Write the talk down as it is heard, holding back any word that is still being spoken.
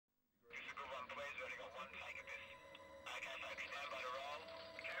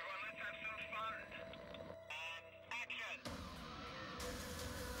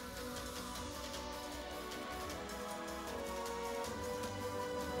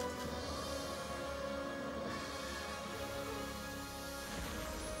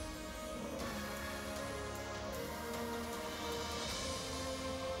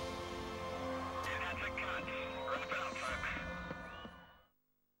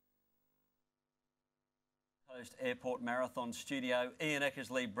Coast Airport Marathon Studio. Ian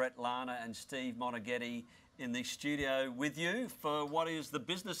Eckersley, Brett Lana and Steve Monaghetti in the studio with you for what is the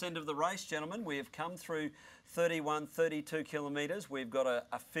business end of the race, gentlemen. We have come through 31, 32 kilometres. We've got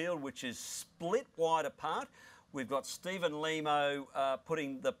a field which is split wide apart. We've got Stephen Lemo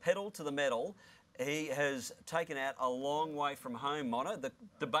putting the pedal to the metal. He has taken out a long way from home, Mona. The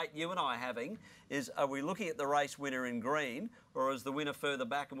debate you and I are having is, are we looking at the race winner in green, or is the winner further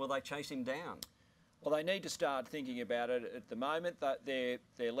back, and will they chase him down? Well, they need to start thinking about it at the moment. That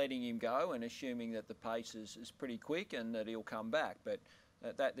they're letting him go and assuming that the pace is pretty quick and that he'll come back. But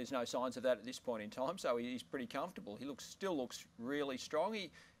there's no signs of that at this point in time, so he's pretty comfortable. He still looks really strong.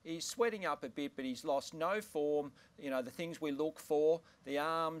 He's sweating up a bit, but he's lost no form. You know, the things we look for, the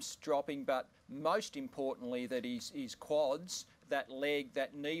arms dropping, but most importantly that his quads, that leg,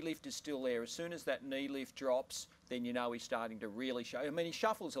 that knee lift is still there. As soon as that knee lift drops, then you know he's starting to really show. I mean, he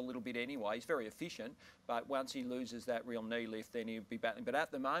shuffles a little bit anyway. He's very efficient, but once he loses that real knee lift, then he'll be battling. But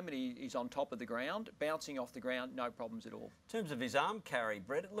at the moment, he's on top of the ground, bouncing off the ground, no problems at all. In terms of his arm carry,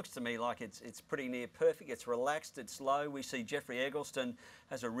 Brett, it looks to me like it's pretty near perfect. It's relaxed, it's low. We see Jeffrey Eggleston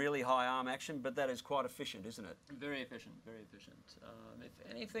has a really high arm action, but that is quite efficient, isn't it? Very efficient, very efficient.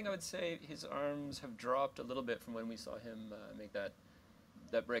 If anything, I would say his arms have dropped a little bit from when we saw him make that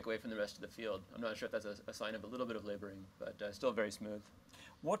breakaway from the rest of the field. I'm not sure if that's a sign of a little bit of labouring, but still very smooth.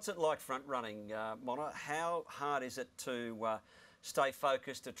 What's it like front running, Mona? How hard is it to stay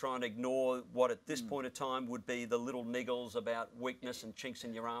focused, to try and ignore what at this point of time would be the little niggles about weakness and chinks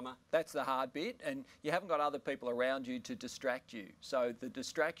in your armour? That's the hard bit, and you haven't got other people around you to distract you. So the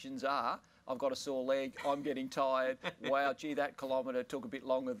distractions are, I've got a sore leg, I'm getting tired, wow, gee, that kilometre took a bit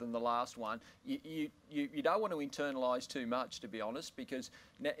longer than the last one. You don't want to internalise too much, to be honest, because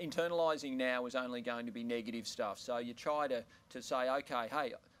internalising now is only going to be negative stuff. So you try to say, okay,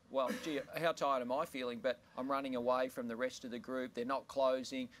 hey, well, gee, how tired am I feeling? But I'm running away from the rest of the group. They're not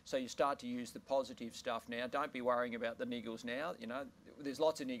closing. So you start to use the positive stuff now. Don't be worrying about the niggles now. You know, there's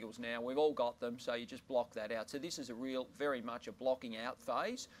lots of niggles now. We've all got them. So you just block that out. So this is very much a blocking out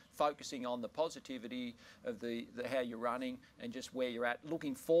phase, focusing on the positivity of the how you're running and just where you're at,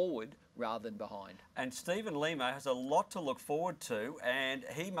 looking forward rather than behind. And Stephen Lemo has a lot to look forward to, and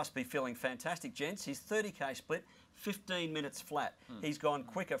he must be feeling fantastic, gents. His 30k split, 15 minutes flat. He's gone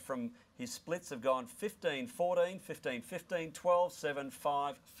quicker from his splits have gone 15, 14, 15, 15, 12, 7,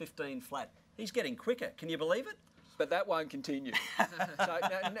 5, 15 flat. He's getting quicker. Can you believe it? But that won't continue. So,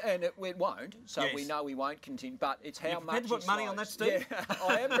 and it won't. So yes. We know we won't continue. But it's how much. Prepared to put money on that, Steve? Yeah,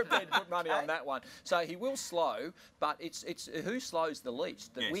 I am prepared to put money on that one. So he will slow, but it's who slows the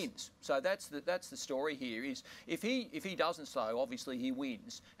least that wins. So that's the story here. Is if he doesn't slow, obviously he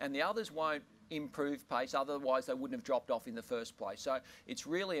wins, and the others won't improve pace, otherwise they wouldn't have dropped off in the first place. So it's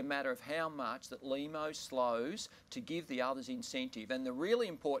really a matter of how much that Lemo slows to give the others incentive. And the really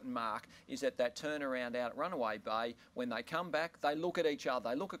important mark is at that turnaround out at Runaway Bay, when they come back, they look at each other,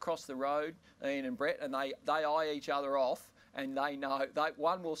 they look across the road, Ian and Brett, and they eye each other off, and they know that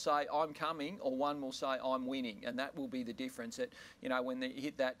one will say I'm coming, or one will say I'm winning, and that will be the difference. That, you know, when they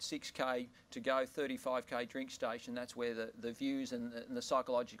hit that 6k to go 35k drink station, that's where the views and the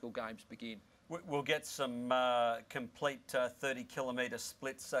psychological games begin. We'll get some complete 30-kilometre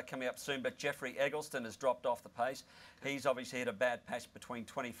splits coming up soon, but Jeffrey Eggleston has dropped off the pace. He's obviously had a bad patch between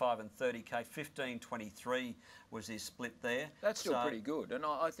 25 and 30k. 15:23 was his split there. That's still pretty good, and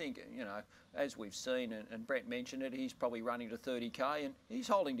I think, you know, as we've seen, and Brett mentioned it, he's probably running to 30k, and he's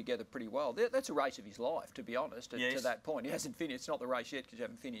holding together pretty well. That's a race of his life, to be honest, to that point. He hasn't finished. It's not the race yet because you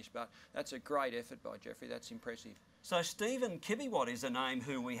haven't finished, but that's a great effort by Jeffrey. That's impressive. So Stephen Kibiwott is a name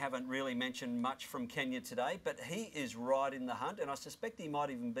who we haven't really mentioned much from Kenya today, but he is right in the hunt, and I suspect he might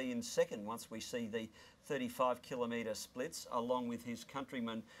even be in second once we see the 35-kilometre splits, along with his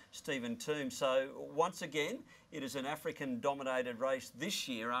countryman Stephen Toom. So once again, it is an African-dominated race this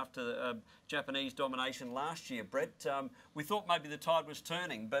year after Japanese domination last year. Brett, we thought maybe the tide was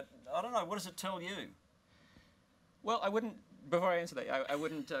turning, but I don't know, what does it tell you? Well, I wouldn't, before I answer that, I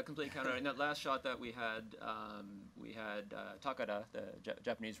wouldn't completely counter. In that last shot that we had Takada, the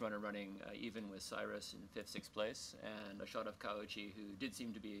Japanese runner, running even with Cyrus in 5th, 6th place, and a shot of Kaochi, who did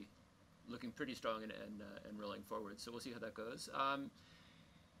seem to be looking pretty strong and rolling forward. So we'll see how that goes.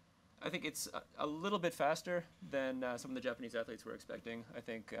 I think it's a little bit faster than some of the Japanese athletes were expecting. I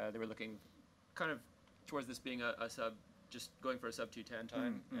think they were looking kind of towards this being a sub, just going for a sub 2:10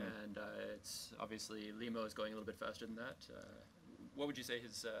 time, and it's obviously Lemo is going a little bit faster than that. what would you say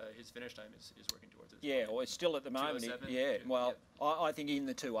his finish time is working towards? Yeah, well, it's still at the moment. I think in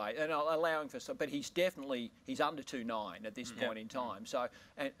the 2.8, and allowing for some, but he's under 2.9 at this point in time. So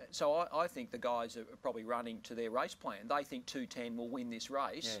I think the guys are probably running to their race plan. They think 2.10 will win this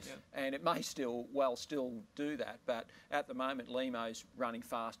race, and it may still do that. But at the moment, Limo's running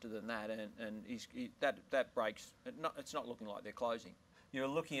faster than that, and that breaks. It's not looking like they're closing. You're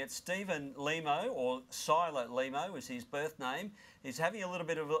looking at Stephen Limo, or Siler Limo is his birth name. He's having a little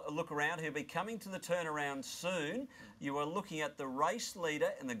bit of a look around. He'll be coming to the turnaround soon. You are looking at the race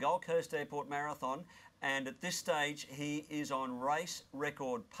leader in the Gold Coast Airport Marathon, and at this stage he is on race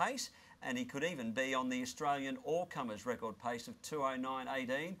record pace, and he could even be on the Australian all-comers record pace of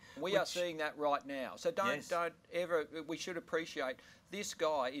 2:09.18. We are seeing that right now. So don't ever. We should appreciate this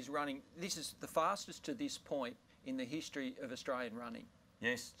guy is running. This is the fastest to this point in the history of Australian running.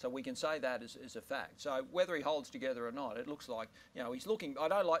 Yes. So we can say that as a fact. So whether he holds together or not, it looks like, he's looking. I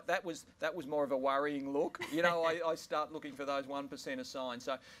don't like that was more of a worrying look. I start looking for those 1% signs.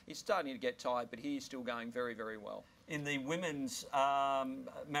 So he's starting to get tired, but he is still going very, very well. In the women's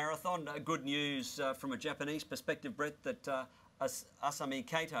marathon, good news from a Japanese perspective, Brett, that Asami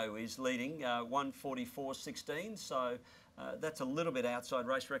Kato is leading 1:44.16. So that's a little bit outside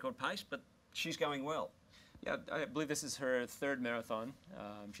race record pace, but she's going well. Yeah, I believe this is her third marathon.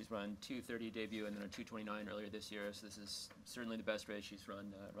 She's run 2:30 debut and then a 2:29 earlier this year. So this is certainly the best race she's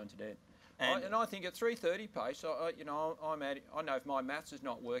run to date. And I think at 3:30 pace, I'm adding. I know if my maths is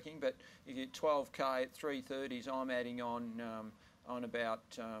not working, but if you're 12k at 3:30s, I'm adding on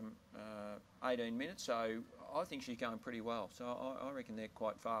about 18 minutes. So I think she's going pretty well. So I reckon they're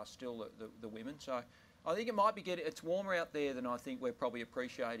quite fast still, the women. So I think it might be it's warmer out there than I think we're probably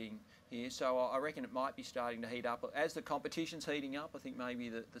appreciating here. So I reckon it might be starting to heat up. As the competition's heating up, I think maybe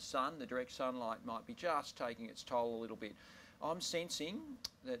the sun, the direct sunlight might be just taking its toll a little bit. I'm sensing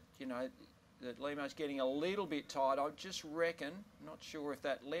that, that Limo's getting a little bit tired. I just reckon, not sure if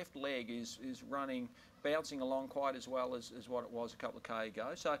that left leg is bouncing along quite as well as what it was a couple of K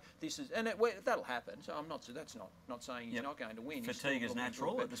ago. So this is, that'll happen. So that's not saying he's not going to win. Fatigue is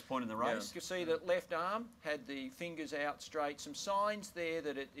natural at this point in the race. You can see that left arm had the fingers out straight. Some signs there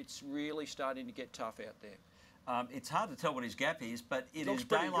that it's really starting to get tough out there. It's hard to tell what his gap is, but it is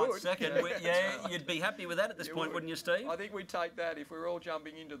daylight good. Second. You'd be happy with that at this point, wouldn't you, Steve? I think we'd take that if we're all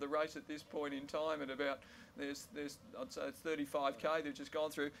jumping into the race at this point in time at about there's I'd say it's 35k they've just gone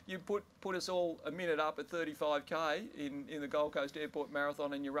through. You put us all a minute up at 35k in the Gold Coast Airport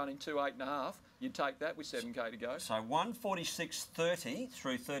Marathon, and you're running 2:08.5. You'd take that with 7k to go. So 1:46.30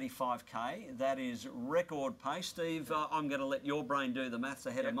 through 35k. That is record pace. Steve, I'm going to let your brain do the maths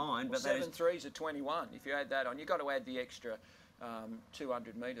ahead of mine. Well, but 7.3s at 21. If you add that on, you've got to add the extra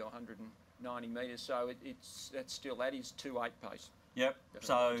 200 metre, 190 metres. So that is 2.8 pace. Yep.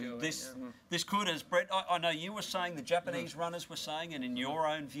 So this could, as Brett, I know you were saying, the Japanese runners were saying, and in your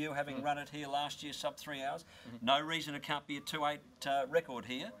own view, having run it here last year, sub 3 hours, no reason it can't be a 2.8 record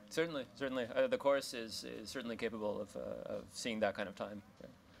here. Certainly. The course is certainly capable of seeing that kind of time.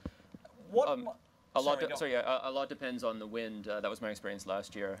 A lot depends on the wind. That was my experience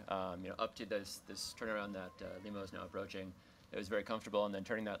last year. Up to this turnaround that Limo is now approaching, it was very comfortable, and then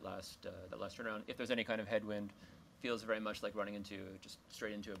turning that last turnaround, if there's any kind of headwind, feels very much like running just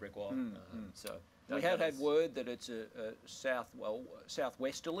straight into a brick wall. So we have had word that it's a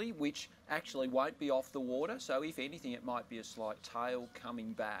southwesterly, which actually won't be off the water. So if anything, it might be a slight tail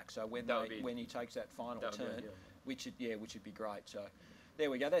coming back. So when he takes that final turn, which would be great. So there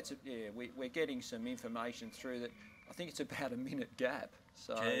we go. We're getting some information through that. I think it's about a minute gap.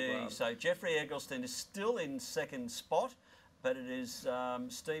 So Jeffrey Eggleston is still in second spot, but it is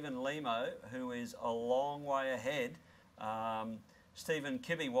Stephen Limo who is a long way ahead. Stephen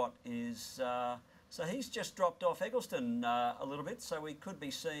Kibiwat is, so he's just dropped off Eggleston a little bit, so we could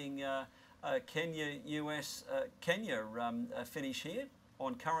be seeing Kenya finish here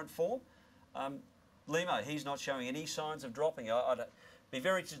on current form. Limo, he's not showing any signs of dropping. I'd be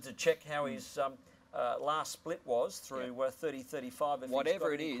very interested to check how his last split was through 30-35.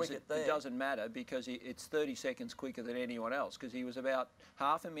 Whatever it is, it doesn't matter, because it's 30 seconds quicker than anyone else, because he was about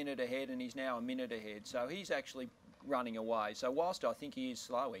half a minute ahead and he's now a minute ahead. So he's actually running away. So whilst I think he is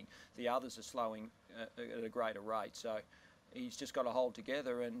slowing, the others are slowing at a greater rate. So he's just got to hold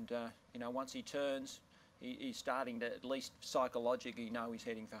together, and once he turns, he's starting to at least psychologically know he's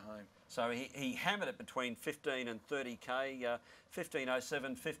heading for home. So he hammered it between 15 and 30k,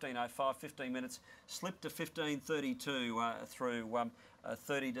 15:07, 15:05, 15 minutes, slipped to 15:32 through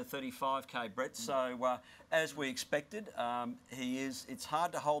 30 to 35k, Brett. So as we expected, it's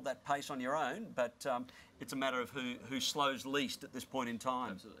hard to hold that pace on your own, but it's a matter of who slows least at this point in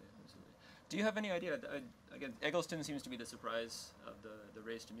time. Absolutely. Do you have any idea? Again, Eggleston seems to be the surprise of the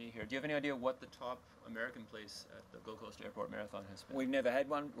race to me here. Do you have any idea what the top American place at the Gold Coast Airport Marathon has been? We've never had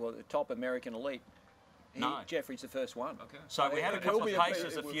one. Well, the top American elite. No. Jeffrey's the first one. Okay. So we had a couple of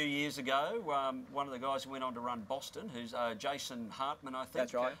paces a few years ago. One of the guys who went on to run Boston, who's Jason Hartman, I think,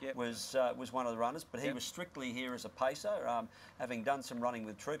 that's right, yep. was one of the runners, but he was strictly here as a pacer, having done some running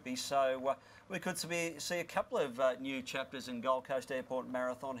with Troopy. So we could see a couple of new chapters in Gold Coast Airport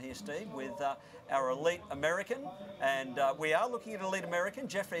Marathon here, Steve, with our elite American. And we are looking at elite American.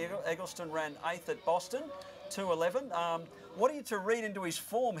 Jeffrey Eggleston ran 8th at Boston, 2:11. What are you to read into his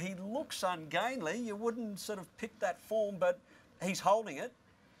form? He looks ungainly. You wouldn't sort of pick that form, but he's holding it.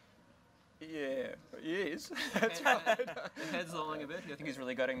 Yeah, he is. That's right. The head's lolling a bit. I think he's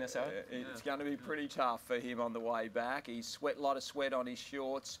really gutting this out. It's going to be pretty tough for him on the way back. He's a lot of sweat on his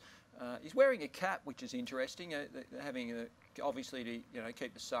shorts. He's wearing a cap, which is interesting. Having obviously to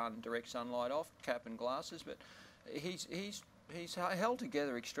keep the direct sunlight off, cap and glasses, but he's held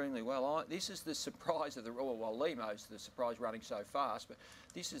together extremely well. This is the surprise of Lemo's the surprise running so fast, but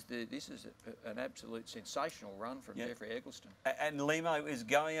this is an absolute sensational run from Jeffrey Eggleston. And Lemo is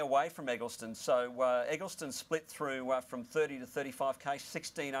going away from Eggleston. So Eggleston split through from 30 to 35k,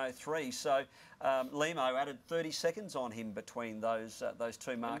 16:03. So Lemo added 30 seconds on him between those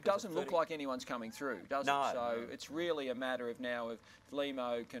two markers. It doesn't look like anyone's coming through, does it? So it's really a matter of now if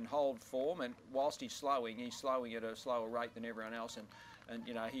Lemo can hold form, and whilst he's slowing at a slower rate than everyone else, and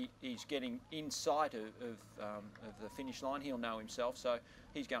he's getting in sight of the finish line. He'll know himself, so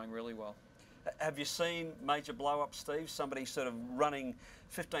he's going really well. Have you seen major blow-up, Steve? Somebody sort of running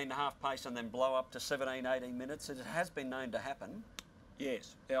 15.5 pace and then blow up to 17, 18 minutes? It has been known to happen.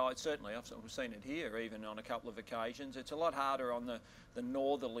 Yes, certainly. I've seen it here, even on a couple of occasions. It's a lot harder on the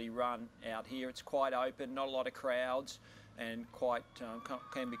northerly run out here. It's quite open, not a lot of crowds, and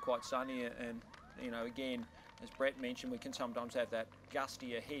can be quite sunny. And again, as Brett mentioned, we can sometimes have that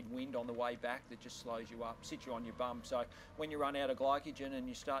gusty ahead wind on the way back that just slows you up, sits you on your bum. So when you run out of glycogen and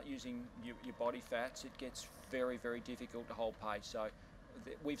you start using your body fats, it gets very, very difficult to hold pace. So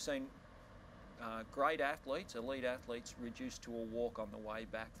we've seen great athletes, elite athletes, reduced to a walk on the way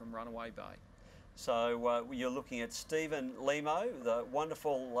back from Runaway Bay. So you're looking at Stephen Lemo, the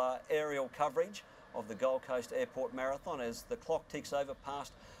wonderful aerial coverage of the Gold Coast Airport Marathon. As the clock ticks over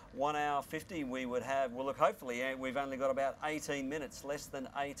past 1 hour 50, we would have, hopefully we've only got about 18 minutes, less than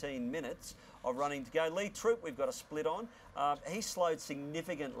 18 minutes of running to go. Lee Troop, we've got a split on. He slowed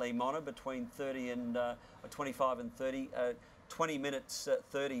significantly, Mona, between 30 and 25 and 30. 20 minutes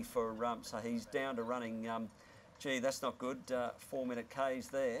 30 for, so he's down to running, gee, that's not good, 4-minute Ks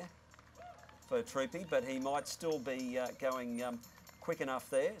there for Troopy, but he might still be going quick enough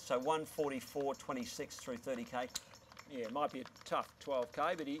there. So 1:44.26 through 30k. Yeah, it might be a tough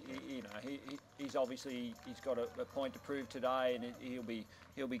 12k, but he's obviously got a point to prove today, and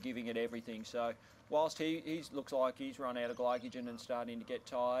he'll be giving it everything. So whilst he looks like he's run out of glycogen and starting to get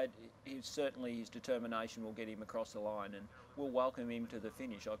tired, certainly his determination will get him across the line, and we'll welcome him to the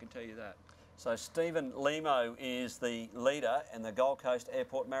finish. I can tell you that. So Stephen Lemo is the leader in the Gold Coast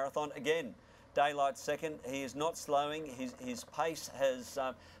Airport Marathon again. Daylight second. He is not slowing. His pace has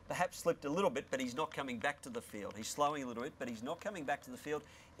perhaps slipped a little bit, but he's not coming back to the field. He's slowing a little bit, but he's not coming back to the field.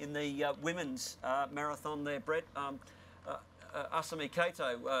 In the women's marathon there, Brett, Asami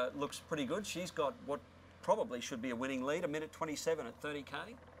Kato looks pretty good. She's got what probably should be a winning lead, 1:27 at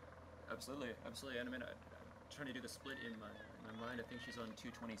 30k. Absolutely. And I'm trying to do the split in my mind. I think she's on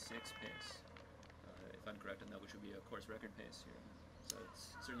 2:26 pace, if I'm correct, and that which would be a course record pace here. So it's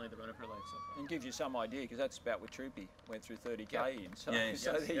certainly the run of her life so far. And gives you some idea, because that's about what Troopy went through 30k in. So, yes.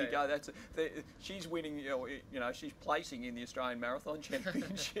 So there you go. She's winning. She's placing in the Australian Marathon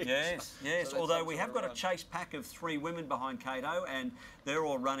Championship. Yes. So Although we have got a chase pack of 3 women behind Kato, and they're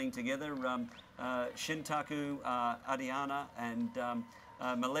all running together. Shintaku, Adiana, and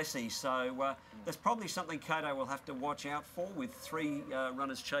Malesi. So there's probably something Kato will have to watch out for, with 3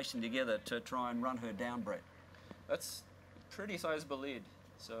 runners chasing together to try and run her down, Brett. That's pretty sizable lead,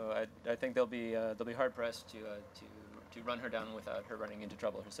 so I think they'll be hard pressed to run her down without her running into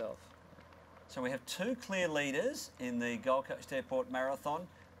trouble herself. So we have 2 clear leaders in the Gold Coast Airport Marathon.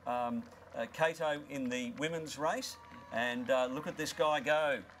 Kato in the women's race, and look at this guy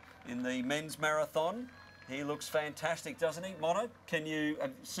go in the men's marathon. He looks fantastic, doesn't he, Mono? Can you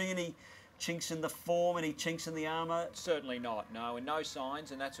see any chinks in the form, any chinks in the armour? Certainly not, no, and no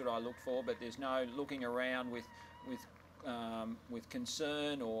signs, and that's what I look for, but there's no looking around with with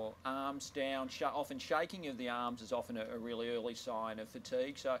concern or arms down. Often shaking of the arms is often a really early sign of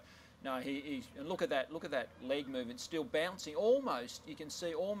fatigue. So, no, he's and look at that leg movement, still bouncing almost. You can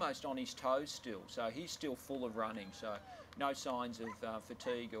see almost on his toes still. So he's still full of running. So no signs of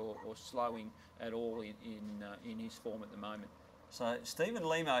fatigue or slowing at all in his form at the moment. So Stephen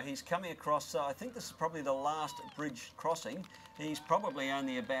Lemo, he's coming across, I think this is probably the last bridge crossing. He's probably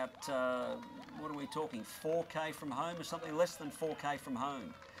only about, what are we talking, 4K from home or something, less than 4K from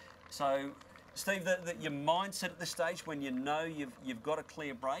home. So, Steve, your mindset at this stage when you know you've got a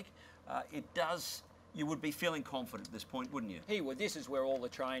clear break, you would be feeling confident at this point, wouldn't you? He would. This is where all the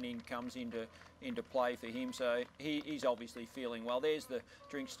training comes into play for him. So he's obviously feeling well. There's the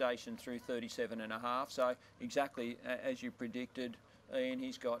drink station through 37.5. So exactly as you predicted, Ian,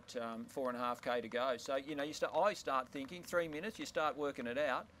 he's got 4.5K to go. So I start thinking 3 minutes. You start working it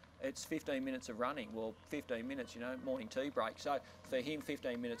out. It's 15 minutes of running. Well, 15 minutes, morning tea break. So for him,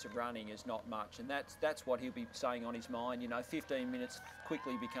 15 minutes of running is not much, and that's what he'll be saying on his mind. 15 minutes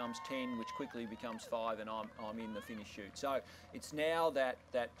quickly becomes 10, which quickly becomes 5, and I'm in the finish chute. So it's now that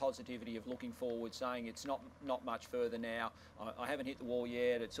positivity of looking forward, saying it's not much further now. I haven't hit the wall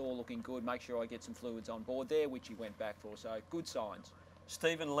yet. It's all looking good. Make sure I get some fluids on board there, which he went back for. So good signs.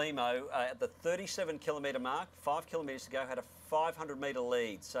 Stephen Lemo, at the 37-kilometre mark, 5 kilometres to go, had a 500-metre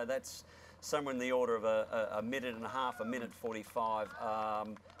lead. So that's somewhere in the order of a minute and a half, a minute 45.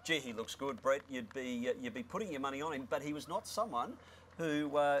 Gee, he looks good, Brett. You'd be putting your money on him, but he was not someone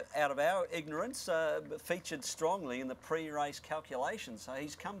who, out of our ignorance, featured strongly in the pre-race calculations. So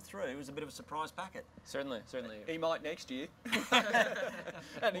he's come through. It was a bit of a surprise packet. Certainly. He might next year.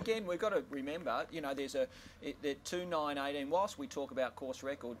 And again, we've got to remember, there's the 2.9.18. Whilst we talk about course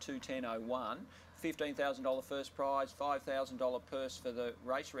record 2:10.01, $15,000 first prize, $5,000 purse for the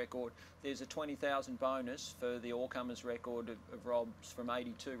race record. There's a $20,000 bonus for the all-comers record of Rob's from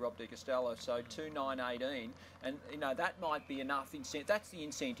 '82, Rob de Castella. So 2.9.18, and that might be enough incentive. That's the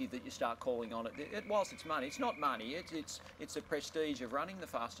incentive that you start calling on it. Whilst it's money, it's not money. It's the prestige of running the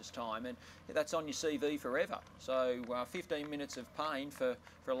fastest time, and that's on your CV forever. So 15 minutes of pain for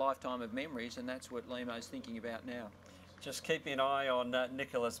a lifetime of memories, and that's what Lemo's thinking about now. Just keeping an eye on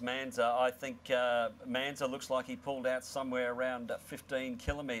Nicholas Manza. I think Manza looks like he pulled out somewhere around 15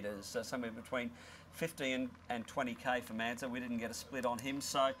 kilometres, somewhere between 50 and 20k for Manza. We didn't get a split on him.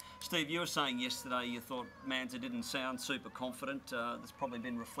 So, Steve, you were saying yesterday you thought Manza didn't sound super confident. That's probably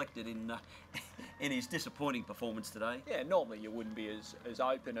been reflected in his disappointing performance today. Yeah, normally you wouldn't be as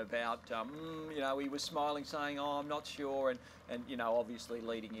open about, he was smiling saying, oh, I'm not sure, and obviously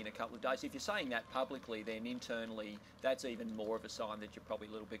leading in a couple of days. If you're saying that publicly, then internally that's even more of a sign that you're probably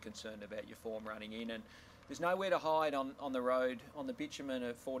a little bit concerned about your form running in. And there's nowhere to hide on the road, on the bitumen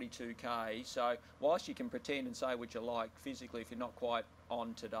at 42k. So whilst you can pretend and say what you like, physically, if you're not quite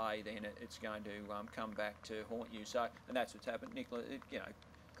on today, then it's going to come back to haunt you. So, and that's what's happened. Nicola,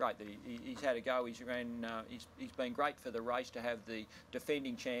 great that he's had a go. He's been great for the race to have the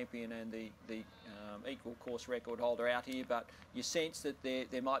defending champion and the equal course record holder out here. But you sense that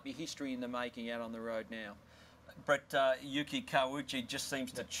there might be history in the making out on the road now. Brett, Yuki Kawauchi just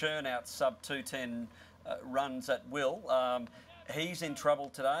seems to churn out sub 2:10 runs at will. He's in trouble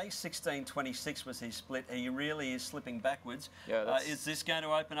today. 16.26 was his split. He really is slipping backwards. Yeah, is this going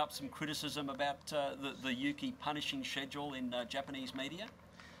to open up some criticism about the Yuki punishing schedule in Japanese media?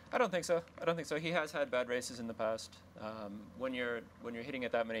 I don't think so. He has had bad races in the past. When you're hitting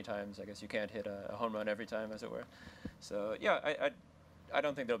it that many times, I guess you can't hit a home run every time, as it were. So yeah, I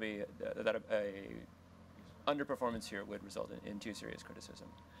don't think there'll be a underperformance here would result in too serious criticism.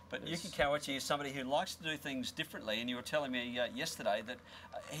 But Yuki Kawauchi is somebody who likes to do things differently, and you were telling me yesterday that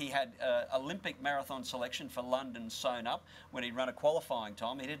he had Olympic marathon selection for London sewn up when he'd run a qualifying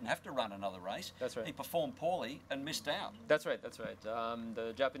time. He didn't have to run another race. That's right. He performed poorly and missed out. That's right.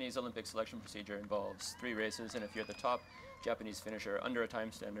 The Japanese Olympic selection procedure involves 3 races, and if you're the top Japanese finisher under a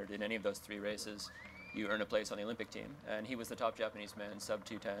time standard in any of those 3 races, you earn a place on the Olympic team. And he was the top Japanese man sub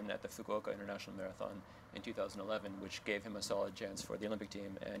 2:10 at the Fukuoka International Marathon in 2011, which gave him a solid chance for the Olympic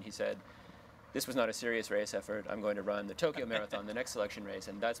team. And he said, this was not a serious race effort. I'm going to run the Tokyo Marathon, the next selection race,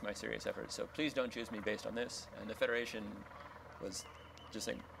 and that's my serious effort. So please don't choose me based on this. And the Federation was just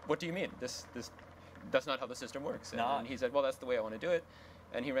saying, what do you mean? That's not how the system works. No. And he said, well, that's the way I want to do it.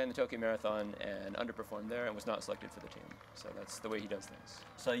 And he ran the Tokyo Marathon and underperformed there and was not selected for the team. So that's the way he does things.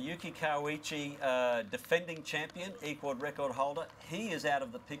 So Yuki Kawauchi, defending champion, equal record holder, he is out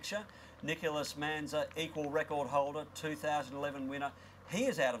of the picture. Nicholas Manza, equal record holder, 2011 winner, he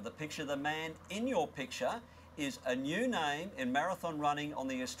is out of the picture. The man in your picture is a new name in marathon running on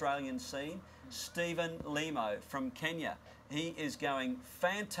the Australian scene, Stephen Limo from Kenya. He is going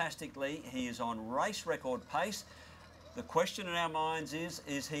fantastically. He is on race record pace. The question in our minds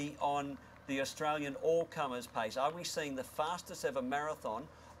is he on the Australian all-comers pace? Are we seeing the fastest ever marathon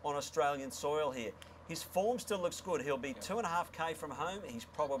on Australian soil here? His form still looks good. He'll be 2.5k from home. He's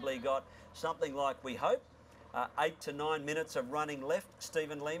probably got something like, we hope, 8 to 9 minutes of running left,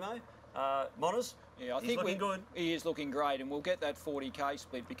 Stephen Limo. Monas? Yeah, I he's think looking good. He is looking great, and we'll get that 40k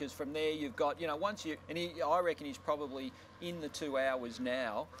split, because from there you've got, once you, and I reckon he's probably in the 2 hours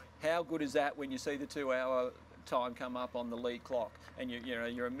now. How good is that when you see the 2 hour time come up on the lead clock, and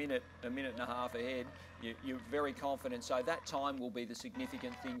you're a minute and a half ahead? You're very confident, so that time will be the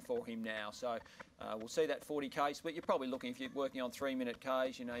significant thing for him now. So we'll see that 40k split. You're probably looking, if you're working on 3-minute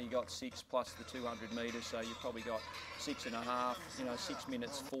Ks, you got 6 plus the 200 metres, so you've probably got 6.5, 6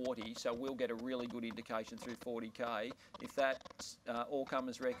 minutes 40. So we'll get a really good indication through 40k if that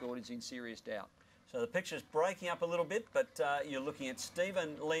all-comers record is in serious doubt. So the picture's breaking up a little bit, but you're looking at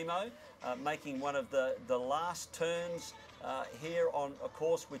Stephen Limo making one of the last turns here on a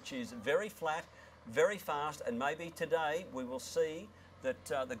course which is very flat, very fast, and maybe today we will see that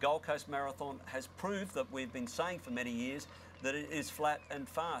the Gold Coast Marathon has proved that we've been saying for many years that it is flat and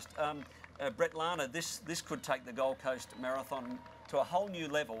fast. Brett Lana, this could take the Gold Coast Marathon to a whole new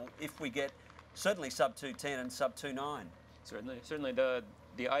level if we get certainly sub 2:10 and sub 2:9. Certainly the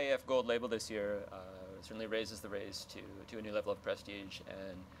IAF Gold label this year certainly raises the race to a new level of prestige,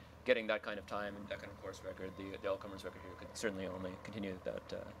 and getting that kind of time and that kind of course record, the all-comers record here could certainly only continue that.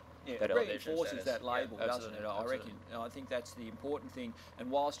 It reinforces that label, doesn't it? I reckon. Absolutely. I think that's the important thing. And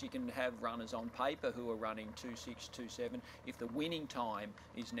whilst you can have runners on paper who are running 2.6, 2.7, if the winning time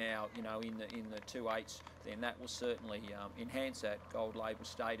is now, in the 2.8s, then that will certainly enhance that gold label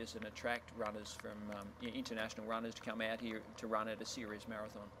status and attract runners from international runners to come out here to run at a serious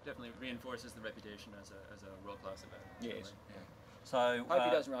marathon. Definitely reinforces the reputation as a world-class event. Yes. Yeah. So hope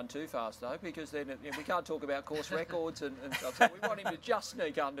he doesn't run too fast though, because then we can't talk about course records and stuff. So we want him to just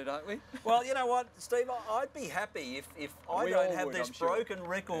sneak under, don't we? Well, you know what, Steve, I'd be happy if I don't have this broken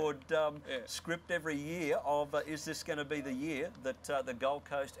record script every year of is this going to be the year that the Gold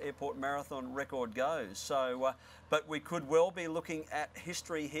Coast Airport Marathon record goes. So, but we could well be looking at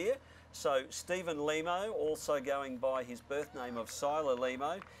history here. So Stephen Limo, also going by his birth name of Sila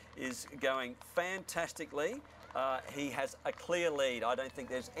Limo, is going fantastically. He has a clear lead. I don't think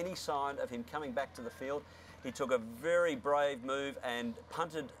there's any sign of him coming back to the field. He took a very brave move and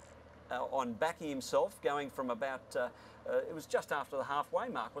punted on backing himself, going from about, it was just after the halfway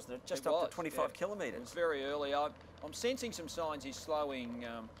mark, wasn't it? Just up to 25 kilometres. It was very early. I'm sensing some signs he's slowing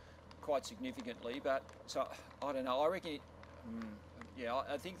quite significantly, but so I don't know. I reckon,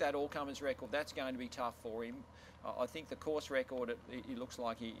 I think that all-comers record, that's going to be tough for him. I think the course record, it looks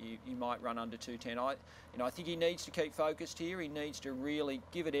like he might run under 2:10. I think he needs to keep focused here. He needs to really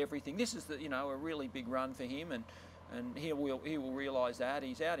give it everything. This is a really big run for him, and he will realise that.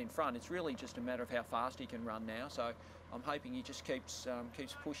 He's out in front. It's really just a matter of how fast he can run now. So I'm hoping he just keeps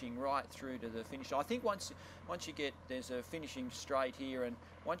pushing right through to the finish. I think once you get, there's a finishing straight here, and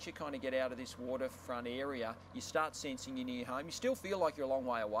once you kind of get out of this waterfront area, you start sensing you're near home. You still feel like you're a long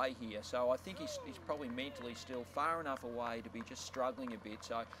way away here, so I think he's probably mentally still far enough away to be just struggling a bit.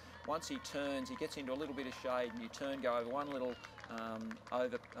 So once he turns, he gets into a little bit of shade, and you go over one little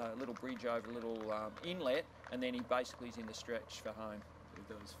little bridge over a little inlet, and then he basically is in the stretch for home.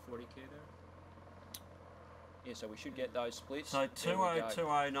 Those 40k there. Yeah, so we should get those splits. So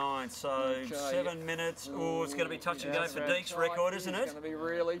 2:02:09, so okay. 7 minutes. Oh, it's going to be touch and go for Deke's record, isn't it? It's going to be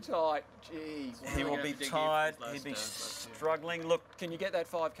really tight. Jeez. He will be tight. He'll be struggling. Look, can you get that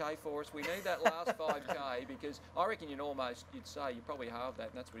 5k for us? We need that last 5k, because I reckon you'd say you probably halve that,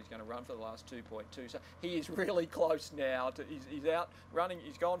 and that's what he's going to run for the last 2.2. So he is really close now. He's out running.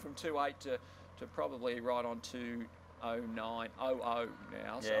 He's gone from 2.8 to probably right on 2:09:00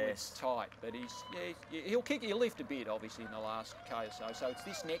 now, so it's tight. But he'll lift a bit, obviously, in the last K or so. So it's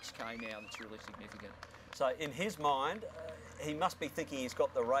this next K now that's really significant. So in his mind, he must be thinking he's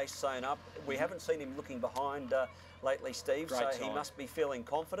got the race sewn up. We haven't seen him looking behind lately, Steve. Great so he time. must be feeling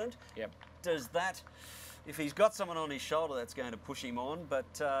confident. Yep. Does that? If he's got someone on his shoulder, that's going to push him on.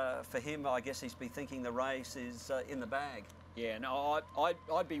 But for him, I guess he's be thinking the race is in the bag. Yeah, no,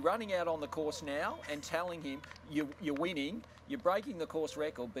 I'd be running out on the course now and telling him you're winning, you're breaking the course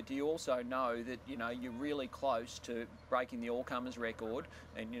record, but do you also know that you're really close to breaking the all-comers record,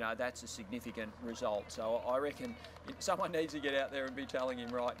 and that's a significant result. So I reckon someone needs to get out there and be telling him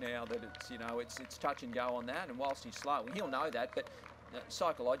right now that it's touch and go on that. And whilst he's slow, he'll know that, but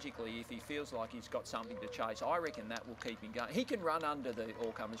psychologically, if he feels like he's got something to chase, I reckon that will keep him going. He can run under the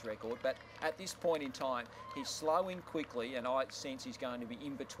all-comers record, but at this point in time, he's slowing quickly, and I sense he's going to be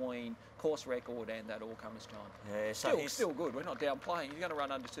in between course record and that all-comers time. Yeah, so he's still good. We're not downplaying. He's going to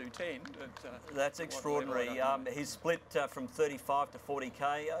run under 2:10. But, that's extraordinary. His split from 35 to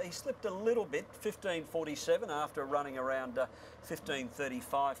 40k, he slipped a little bit, 15:47 after running around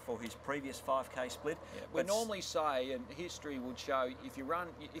 15:35 for his previous 5k split. Yeah, we normally say, and history would show, if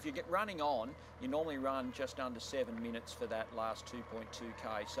you get running on, you normally run just under 7 minutes for that last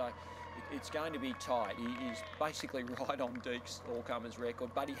 2.2k. So it's going to be tight. He's basically right on Deke's all-comers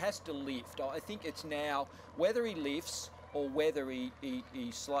record, but he has to lift. I think it's now whether he lifts or whether he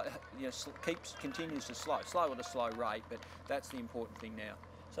continues to slow at a slow rate. But that's the important thing now.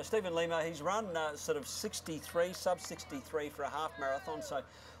 So Stephen Limo, he's run sort of 63, sub 63 for a half marathon. So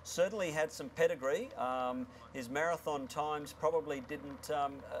certainly had some pedigree. His marathon times probably didn't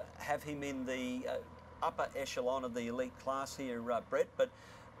have him in the upper echelon of the elite class here, Brett. But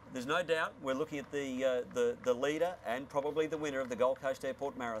there's no doubt we're looking at the leader and probably the winner of the Gold Coast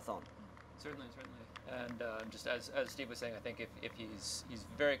Airport Marathon. Certainly. And just as Steve was saying, I think if he's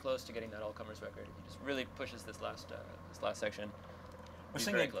very close to getting that all-comers record, if he just really pushes this last section. We're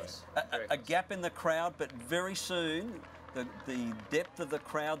seeing a gap in the crowd, but very soon the depth of the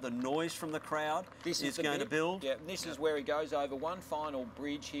crowd, the noise from the crowd is going to build. Yeah, and this is where he goes over one final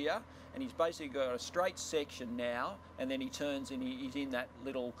bridge here, and he's basically got a straight section now, and then he turns and he's in that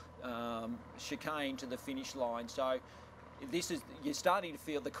little chicane to the finish line. So you're starting to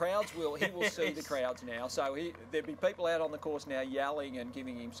feel the crowds he will see the crowds now. So there'll be people out on the course now yelling and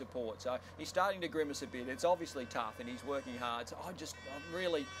giving him support. So he's starting to grimace a bit. It's obviously tough and he's working hard. So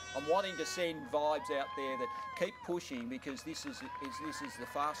I'm wanting to send vibes out there that keep pushing, because this is the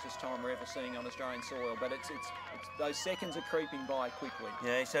fastest time we're ever seeing on Australian soil. But it's those seconds are creeping by quickly.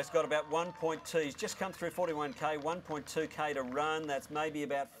 Yeah, so it's got about 1.2. He's just come through 41k, 1.2k to run. That's maybe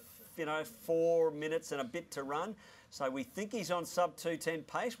about 4 minutes and a bit to run. So we think he's on sub 2:10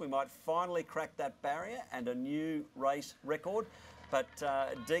 pace. We might finally crack that barrier and a new race record. But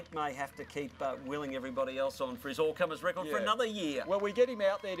Deke may have to keep willing everybody else on for his all-comers record for another year. Well, we get him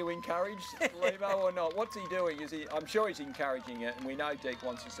out there to encourage Limo or not. What's he doing? I'm sure he's encouraging it, and we know Deke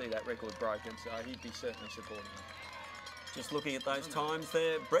wants to see that record broken, so he'd be certainly supporting it. Just looking at those times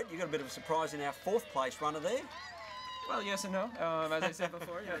there. Brett, you got a bit of a surprise in our 4th place runner there. Well, yes and no. As I said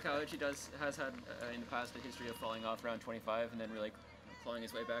before, Kawachi has had in the past a history of falling off around 25 and then really clawing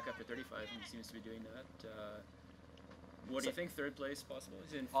his way back after 35, and he seems to be doing that. What do you think? 3rd place possible?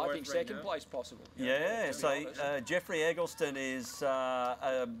 He's in 4th. I think 2nd place possible. Yeah, so Jeffrey Eggleston is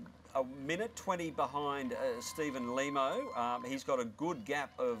a minute 20 behind Stephen Limo. He's got a good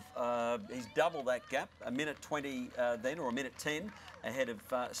gap of, he's double that gap, a minute 20 then, or a minute 10 ahead of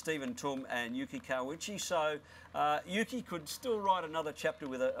Stephen Tum and Yuki Kawachi. So Yuki could still write another chapter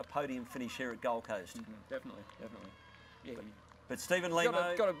with a podium finish here at Gold Coast. Mm-hmm. Definitely. Yeah. But Stephen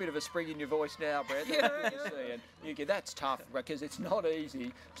Limo... Got a bit of a spring in your voice now, Brett. That's good to see. And Yuki, that's tough, because it's not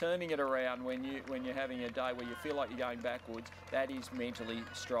easy turning it around when you're having a day where you feel like you're going backwards. That is mentally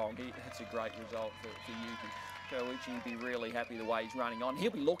strong. That's a great result for Yuki. Kawachi would be really happy the way he's running on.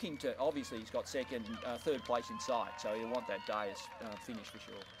 He'll be looking to, obviously he's got 3rd place in sight, so he'll want that day finish for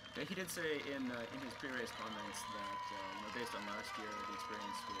sure. Yeah, he did say in his pre-race comments that, based on last year, the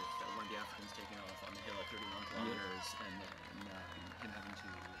experience with one of the Africans taking off on the hill at 31 kilometres and then him having to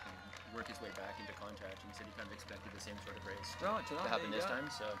work his way back into contact, he said he kind of expected the same sort of race to happen this time.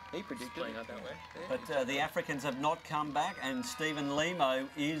 So he predicted playing out that way. But the Africans have not come back, and Stephen Limo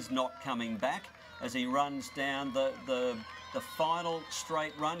is not coming back as he runs down the final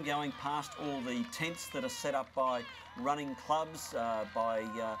straight run, going past all the tents that are set up by running clubs, by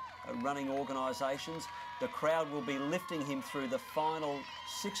running organisations. The crowd will be lifting him through the final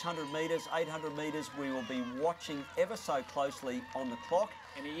 600 metres, 800 metres. We will be watching ever so closely on the clock.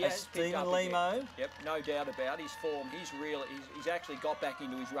 And he has Stephen Limo. Yep, no doubt about his form. He's actually got back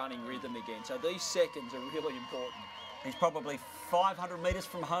into his running rhythm again. So these seconds are really important. He's probably 500 metres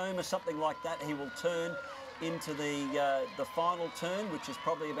from home or something like that. He will turn into the final turn, which is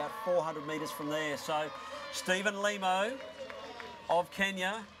probably about 400 metres from there. So Stephen Limo of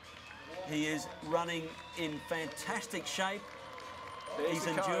Kenya, he is running in fantastic shape. He's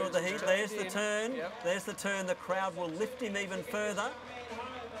endured the heat. There's the turn. Yep. There's the turn. The crowd will lift him even further.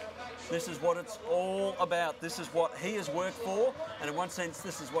 This is what it's all about. This is what he has worked for, and in one sense,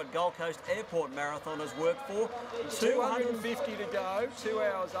 this is what Gold Coast Airport Marathon has worked for. 250 to go, 2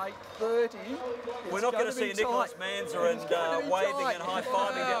 hours 8:30. We're not going to see Nicholas Manzer and waving and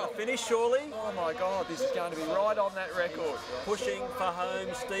high-fiving down the finish, surely. Oh my God, this is going to be right on that record. Pushing for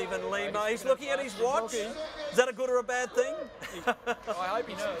home, Stephen Lima. He's looking at his watch. Is that a good or a bad thing? I hope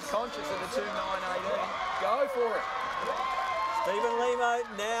he's conscious of the 2:9:18. Go for it. Stephen Limo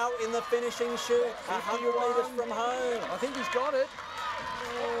now in the finishing chute, 100 metres from home. I think he's got it.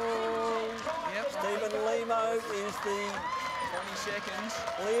 Oh, yep. Stephen Limo is the 20 seconds.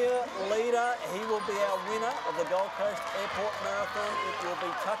 clear leader. He will be our winner of the Gold Coast Airport Marathon. It will be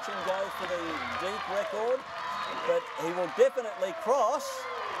touch and go for the deep record, but he will definitely cross.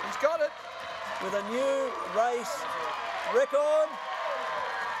 He's got it. With a new race record.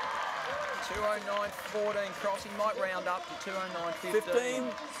 2:09:14 crossing, might round up to 2:09:15.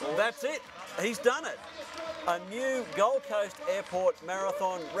 That's it. He's done it. A new Gold Coast Airport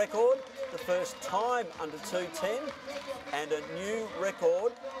Marathon record, the first time under 2:10, and a new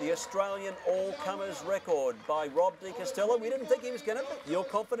record, the Australian All-Comers record by Rob De Castella. We didn't think he was going to. You're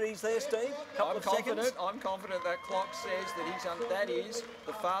confident he's there, Steve? I'm confident that clock says that that is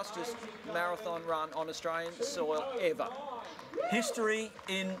the fastest marathon run on Australian soil ever. History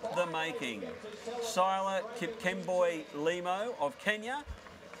in the making. Sila Kipkemboi Limo of Kenya,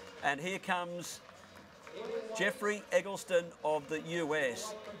 and here comes Jeffrey Eggleston of the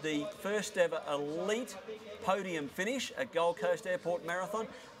US, the first ever elite podium finish at Gold Coast Airport Marathon.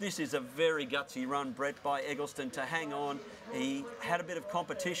 This is a very gutsy run, Brett, by Eggleston to hang on. He had a bit of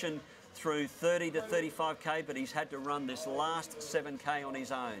competition through 30 to 35k, but he's had to run this last 7k on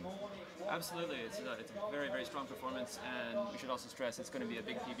his own. Absolutely, it's a very, very strong performance, and we should also stress it's going to be a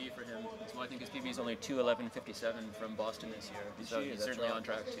big PB for him. So I think his PB is only 2:11:57 from Boston this year, so he's certainly on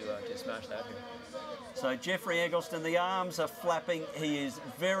track to smash that here. So Jeffrey Eggleston, the arms are flapping. He is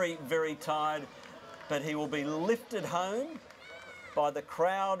very, very tired, but he will be lifted home by the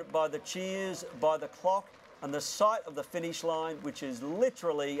crowd, by the cheers, by the clock, and the sight of the finish line, which is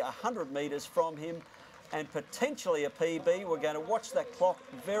literally 100 metres from him, and potentially a PB. We're going to watch that clock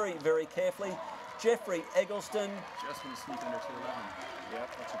very, very carefully. Jeffrey Eggleston. Just going to sneak under 2:11.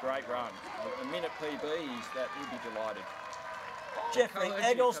 Yep, that's a great run. A minute PBs, that would be delighted. Jeffrey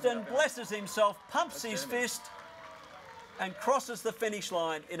Eggleston blesses himself, pumps his fist, and crosses the finish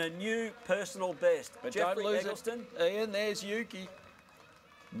line in a new personal best. But Jeffrey don't lose Eggleston. Ian, there's Yuki.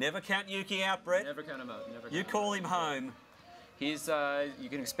 Never count Yuki out, Brett. Never count him out. You call him home. He's you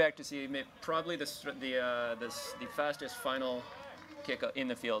can expect to see probably the fastest final kick in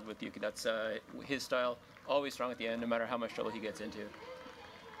the field with Yuki. That's his style. Always strong at the end, no matter how much trouble he gets into.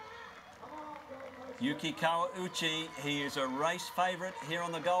 Yuki Kawauchi, he is a race favourite here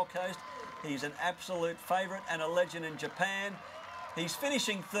on the Gold Coast. He's an absolute favourite and a legend in Japan. He's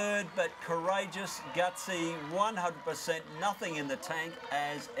finishing third, but courageous, gutsy, 100%, nothing in the tank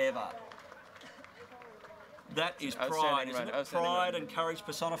as ever. That is pride, isn't it? Pride and courage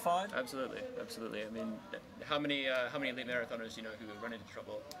personified. Absolutely, absolutely. I mean, how many elite marathoners who run into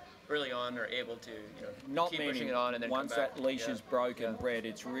trouble early on are able to not keep pushing it on and then once come back. That leash is broken, Brett,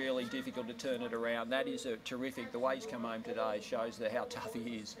 it's really difficult to turn it around. That is a terrific. The way he's come home today shows how tough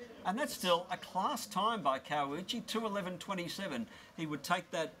he is. And that's still a class time by Kawauchi, 2:11:27. He would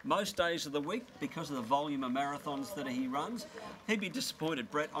take that most days of the week because of the volume of marathons that he runs. He'd be disappointed,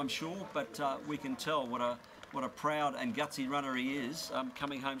 Brett, I'm sure, but we can tell what a proud and gutsy runner he is,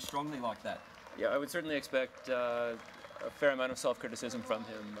 coming home strongly like that. Yeah, I would certainly expect a fair amount of self-criticism from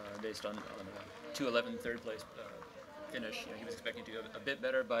him based on a 2:11 third place finish. He was expecting to do a bit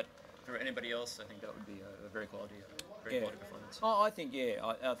better, but for anybody else, I think that would be a very quality performance. Oh, I think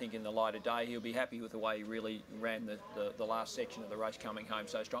in the light of day he'll be happy with the way he really ran the last section of the race, coming home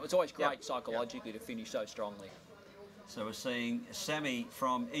so strong. It's always great psychologically to finish so strongly. So we're seeing Sammy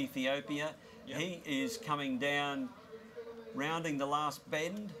from Ethiopia. Yep. He is coming down, rounding the last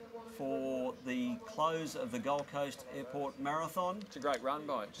bend for the close of the Gold Coast Airport Marathon. It's a great run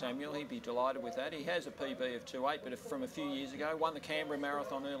by Samuel. He'd be delighted with that. He has a PB of 2:8, but from a few years ago, won the Canberra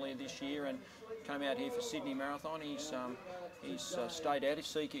Marathon earlier this year and came out here for Sydney Marathon. He's stayed out.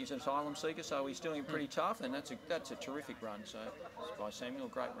 He's an asylum seeker, so he's doing pretty tough, and that's a terrific run. So by Samuel,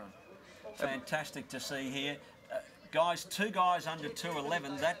 great run. Fantastic to see here. Guys, two guys under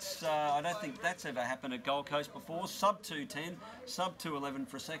 2:11. That's I don't think that's ever happened at Gold Coast before. Sub 2:10, sub 2:11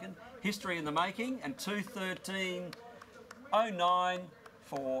 for a second. History in the making, and 2:13:09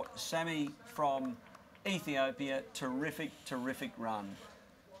 for Sammy from Ethiopia. Terrific, terrific run.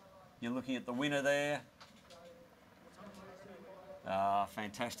 You're looking at the winner there.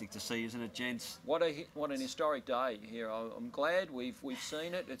 Fantastic to see, isn't it, gents? What an historic day here. I'm glad we've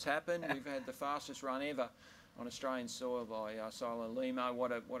seen it. It's happened. We've had the fastest run ever on Australian soil by Silo Limo.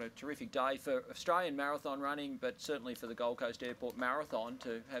 What a terrific day for Australian marathon running, but certainly for the Gold Coast Airport Marathon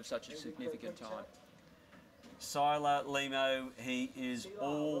to have such a significant time. Sila Limo, he is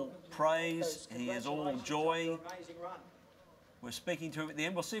all praise, he is all joy. We're speaking to him at the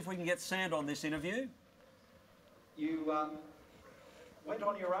end. We'll see if we can get sound on this interview. You went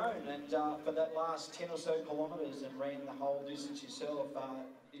on your own and for that last 10 or so kilometres and ran the whole distance yourself.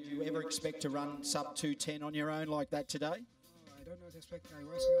 Did you ever expect to run sub 2:10 on your own like that today? I don't expect. I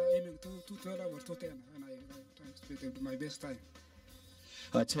was aiming 2:12 or 2:10, and I expected my best time.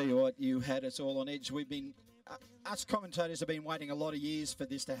 I tell you what, you had us all on edge. We've been, us commentators have been waiting a lot of years for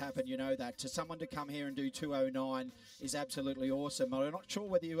this to happen, you know that. To someone to come here and do 2:09 is absolutely awesome. I'm not sure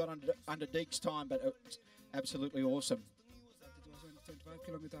whether you got under Deke's time, but it's absolutely awesome. It was 25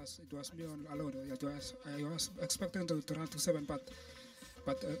 kilometers. It was me alone. I was expecting to run to 7, but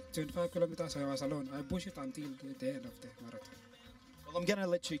 25 kilometers I was alone. I pushed it until the end of the marathon. Well, I'm going to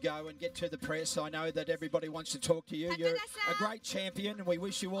let you go and get to the press. I know that everybody wants to talk to you. You're a great champion, and we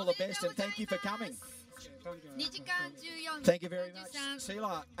wish you all the best, and thank you for coming. Thank you very much.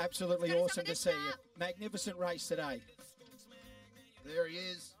 Sila, absolutely awesome to see you. Magnificent race today. There he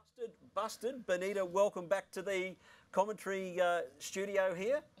is. Busted. Benita, welcome back to the commentary studio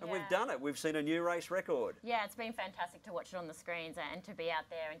here, and we've done it. We've seen a new race record. Yeah, it's been fantastic to watch it on the screens and to be out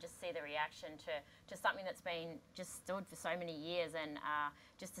there and just see the reaction to something that's been just stood for so many years, and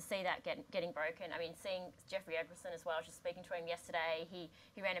just to see that getting broken. I mean, seeing Jeffrey Edgerton as well, I was just speaking to him yesterday. He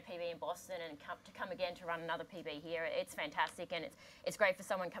ran a PB in Boston, and to come again to run another PB here, it's fantastic, and it's great for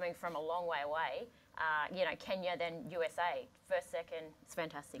someone coming from a long way away. You know, Kenya, then USA, first, second, it's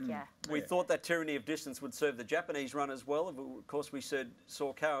fantastic, yeah. We thought that tyranny of distance would serve the Japanese run as well. Of course, we saw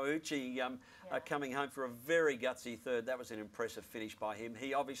Kawauchi coming home for a very gutsy third. That was an impressive finish by him.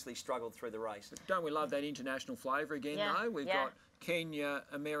 He obviously struggled through the race. Don't we love that international flavour again, though? We've got Kenya,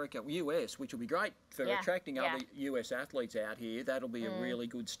 America, US, which will be great for attracting other US athletes out here. That'll be a really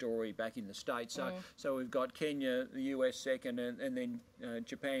good story back in the States. So we've got Kenya, the US second, and then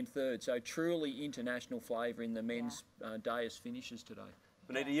Japan third. So truly international flavour in the men's dais finishes today.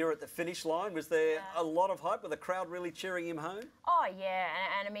 Benita, you're at the finish line. Was there a lot of hope? Were the crowd really cheering him home? Oh, yeah,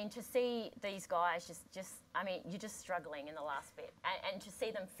 and I mean, to see these guys I mean, you're just struggling in the last bit. And to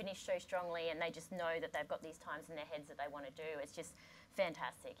see them finish so strongly, and they just know that they've got these times in their heads that they want to do, it's just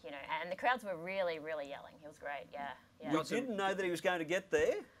fantastic, you know. And the crowds were really, really yelling. It was great, yeah. We didn't know that he was going to get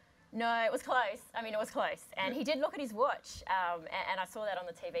there. No, it was close. I mean, it was close. And he did look at his watch, and I saw that on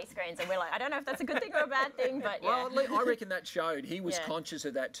the TV screens, and we're like, I don't know if that's a good thing or a bad thing, but Well, I reckon that showed he was conscious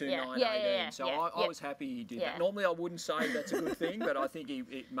of that 2:09:18, so I was happy he did that. Normally I wouldn't say that's a good thing, but I think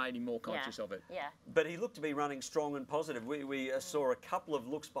it made him more conscious of it. Yeah. But he looked to be running strong and positive. We saw a couple of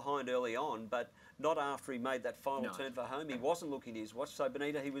looks behind early on, but not after he made that final turn for home. He wasn't looking at his watch. So,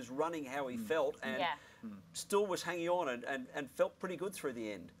 Benita, he was running how he felt, and still was hanging on and felt pretty good through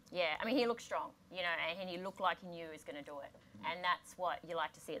the end. Yeah, I mean, he looked strong, you know, and he looked like he knew he was going to do it. And that's what you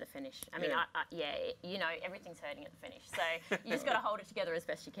like to see at the finish. I mean, you know, everything's hurting at the finish. So you just got to hold it together as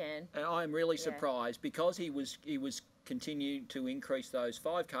best you can. And I'm really surprised because he was continuing to increase those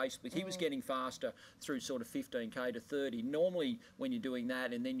 5K splits. He was getting faster through sort of 15K to 30. Normally, when you're doing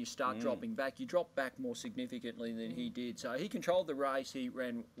that and then you start dropping back, you drop back more significantly than he did. So he controlled the race. He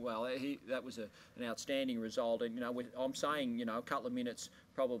ran well. That was an outstanding result. And, you know, I'm saying, you know, a couple of minutes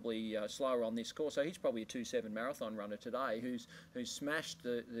probably slower on this course. So he's probably a 2:07 marathon runner today who's smashed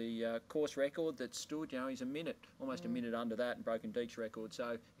the course record that stood, you know, he's almost a minute under that and broken Deke's record.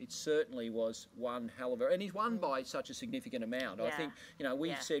 So it certainly was one hell of a... And he's won by such a significant amount. I think, you know,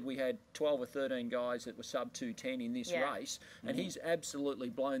 we said we had 12 or 13 guys that were sub 2:10 in this race, and he's absolutely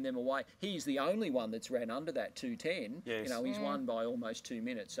blown them away. He's the only one that's ran under that 2:10. Yes. You know, he's won by almost 2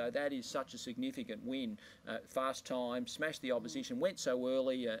 minutes. So that is such a significant win. Fast time, smashed the opposition, went so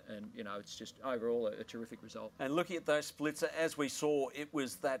early, and, you know, it's just overall a terrific result. And looking at those splits, as we saw, it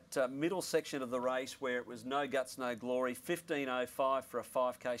was that middle section of the race where it was no guts, no glory, 15:05 for a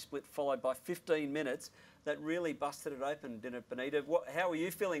 5K split, followed by 15 minutes. That really busted it open, didn't it, Benita? How were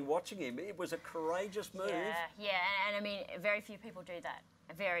you feeling watching him? It was a courageous move. Yeah, and I mean, very few people do that.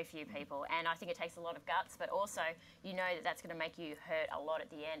 Very few people, and I think it takes a lot of guts, but also you know that that's going to make you hurt a lot at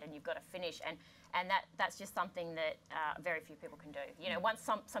the end, and you've got to finish, and that's just something that very few people can do. You know, once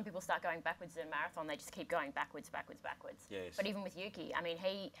some people start going backwards in a marathon, they just keep going backwards. Yes. But even with Yuki, I mean,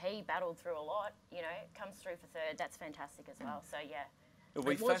 he battled through a lot. You know, comes through for third. That's fantastic as well. So yeah. It'll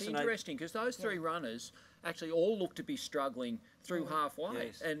be It was fascinating. interesting because those three runners actually all look to be struggling through halfway,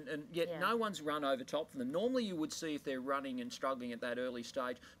 Yes. and yet no one's run over top of them. Normally you would see if they're running and struggling at that early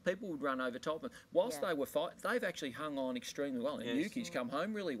stage, people would run over top of them. Whilst they were they've actually hung on extremely well, and Yuki's come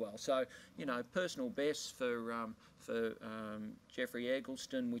home really well. So, you know, personal best for Jeffrey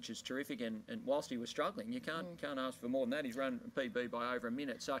Eggleston, which is terrific, and whilst he was struggling, you can't ask for more than that. He's run PB by over a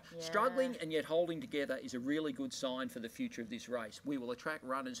minute. So struggling and yet holding together is a really good sign for the future of this race. We will attract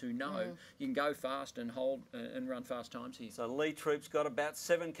runners who know you can go fast and hold and run fast times here. So Lee Troop's got about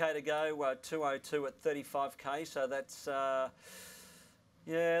 7k to go, 2:02 at 35k. So that's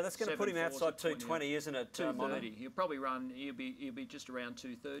that's going to put him outside 2:20, isn't it? 2:30. He'll probably run. He'll be just around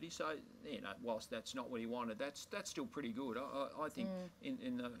 2:30. So you know, whilst that's not what he wanted, that's still pretty good. I think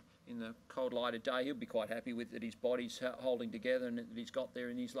in the cold light of day, he'll be quite happy with that. His body's holding together, and that he's got there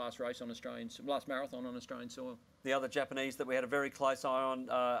in his last last marathon on Australian soil. The other Japanese that we had a very close eye on,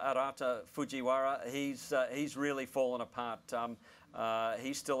 Arata Fujiwara, he's really fallen apart.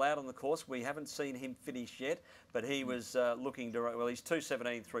 He's still out on the course. We haven't seen him finish yet, but he was looking to, well, he's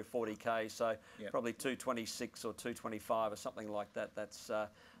 2:17 through 40k, so probably 2:26 or 2:25 or something like that. That's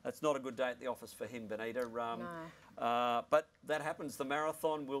not a good day at the office for him, Benita. But that happens. The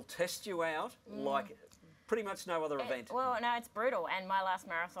marathon will test you out like pretty much no other event. Well, no, it's brutal. And my last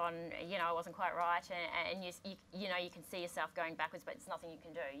marathon, you know, I wasn't quite right, and you know, you can see yourself going backwards, but it's nothing you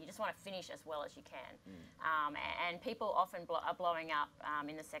can do. You just want to finish as well as you can. And people often are blowing up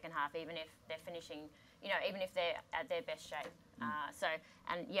in the second half, even if they're finishing, you know, even if they're at their best shape.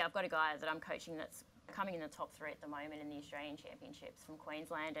 I've got a guy that I'm coaching that's coming in the top 3 at the moment in the Australian Championships from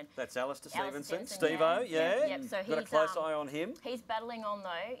Queensland, and that's Alistair Stevenson. Stevenson, Steve-O, So got a close eye on him. He's battling on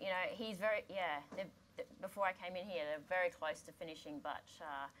though. You know, he's very before I came in here, they're very close to finishing, but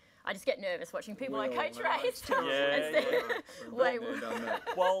I just get nervous watching people I coach race.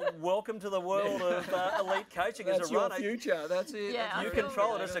 Well, welcome to the world of elite coaching That's as a runner. Your future. That's it. Yeah, You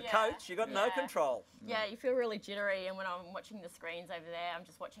control it as a coach. You've got no control. Yeah, you feel really jittery, and when I'm watching the screens over there, I'm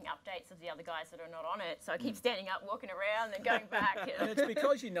just watching updates of the other guys that are not on it. So I keep standing up, walking around, and going back. And it's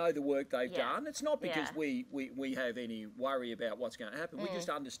because you know the work they've done. It's not because we have any worry about what's going to happen. We just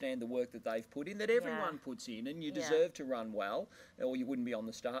understand the work that they've put in, that everyone puts in, and you deserve to run well, or you wouldn't be on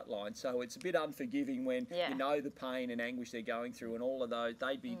the start line. So it's a bit unforgiving when you know the pain and anguish they're going through, and all of those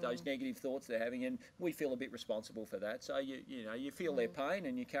those negative thoughts they're having, and we feel a bit responsible for that. So you feel their pain,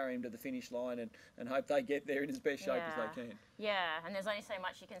 and you carry them to the finish line, and hope they get there in as best shape as they can. Yeah, and there's only so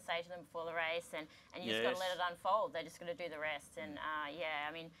much you can say to them before the race, and you just got to let it unfold. They're just going to do the rest, and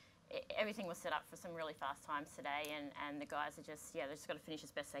I mean, everything was set up for some really fast times today, and the guys are just they're just got to finish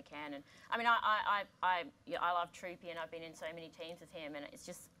as best they can. And I mean, I love Troopy, and I've been in so many teams with him, and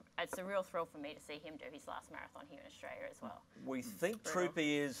it's a real thrill for me to see him do his last marathon here in Australia as well. We think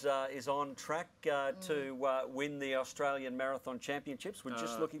Troopy is on track to win the Australian Marathon Championships. We're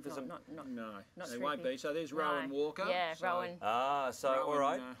just looking for some. No, they won't be. So there's Rowan Walker. Yeah, Rowan. So all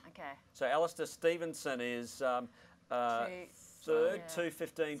right. Okay. So Alistair Stevenson is third,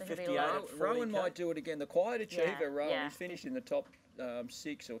 2:15.58 at 40K. Rowan might do it again. The quiet achiever, Rowan, he's finished in the top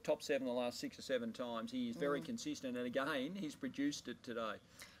 6 or top 7 the last 6 or 7 times. He is very consistent, and again, he's produced it today.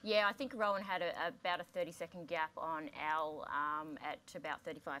 Yeah, I think Rowan had about a 30-second gap on Al at about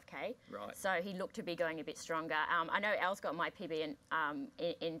 35k. Right. So he looked to be going a bit stronger. I know Al's got my PB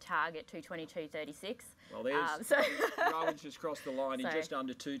in target 2:22.36. Well, there's Rowan's just crossed the line in just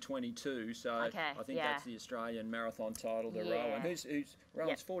under 2:22. So I think that's the Australian marathon title to Rowan.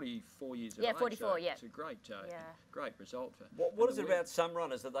 Rowan's 44 years of age. 44. So yeah, it's a great result. What is it about some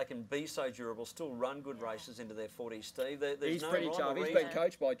runners that they can be so durable, still run good races into their 40s, Steve? He's pretty tough. He's been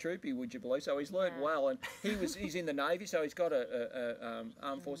coached by Troopy, would you believe? So he's learned well, and he's in the Navy, so he's got a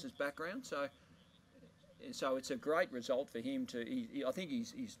armed forces background. So it's a great result for him. I think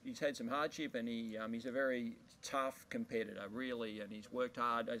he's had some hardship, and he's a very tough competitor, really, and he's worked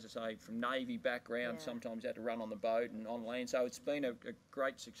hard, as I say, from Navy background. Sometimes had to run on the boat and on land. So it's been a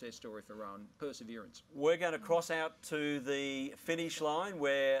great success story for Rowan. Perseverance. We're going to cross out to the finish line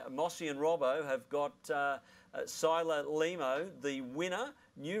where Mossy and Robbo have got Sila Limo, the winner,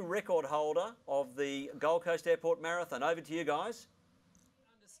 new record holder of the Gold Coast Airport Marathon. Over to you guys.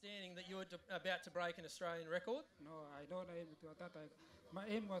 Understanding that you were about to break an Australian record? No, I don't aim to that. My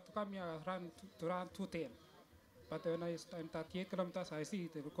aim was to come here to run 2:10. But when I stand 38 kilometers, I see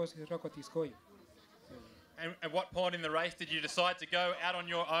it because the record is going. And at what point in the race did you decide to go out on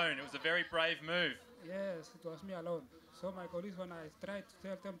your own? It was a very brave move. Yes, it was me alone. So my colleagues, when I tried to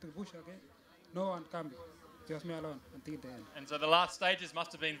tell them to push again, no one coming. Just me alone until the end. And so the last stages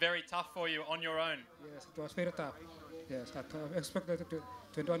must have been very tough for you on your own. Yes, it was very tough. Yes, at expected to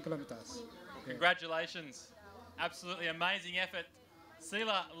 21 kilometers. Congratulations. Absolutely amazing effort.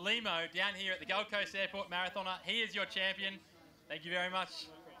 Sila Limo down here at the Gold Coast Airport Marathoner. He is your champion. Thank you very much.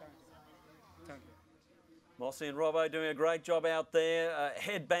 Thank you. Mossy and Robbo doing a great job out there.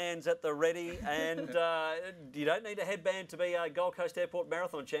 Headbands at the ready, and you don't need a headband to be a Gold Coast Airport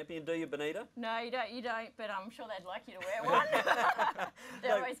Marathon champion, do you, Benita? No, you don't. You don't. But I'm sure they'd like you to wear one.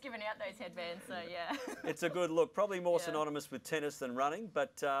 They're always giving out those headbands, so yeah. It's a good look. Probably more synonymous with tennis than running,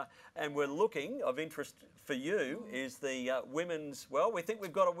 but and we're looking of interest for you is the women's. Well, we think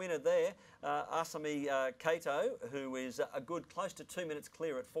we've got a winner there, Asami Kato, who is a good close to 2 minutes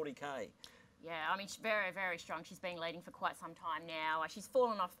clear at 40k. Yeah, I mean, she's very, very strong. She's been leading for quite some time now. She's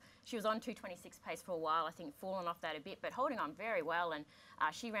fallen off. She was on 2:26 pace for a while, I think, fallen off that a bit, but holding on very well. And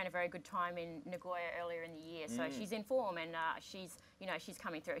she ran a very good time in Nagoya earlier in the year, so she's in form and she's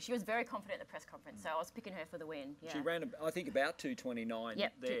coming through. She was very confident at the press conference, so I was picking her for the win. Yeah. She ran, I think, about 2:29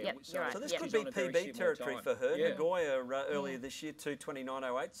 there. Yep, so, right. So this Yep. could be on a very PB similar territory time. for her. Yeah. Nagoya earlier this year,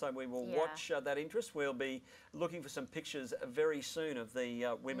 2:29.08. So we will watch that interest. We'll be looking for some pictures very soon of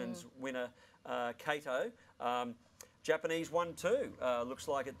the women's winner, Kato. Japanese one too. Looks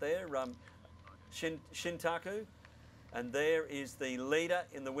like it there. Shintaku. And there is the leader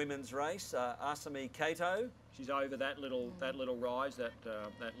in the women's race, Asami Kato. She's over that little rise, that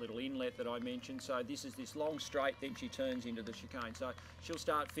little inlet that I mentioned. So this is this long straight, then she turns into the chicane. So she'll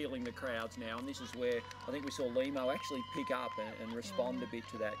start feeling the crowds now, and this is where I think we saw Limo actually pick up and respond a bit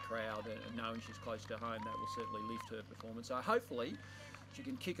to that crowd, and knowing she's close to home, that will certainly lift her performance. So hopefully she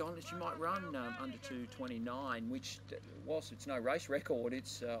can kick on. She might run under 2:29, which, whilst it's no race record,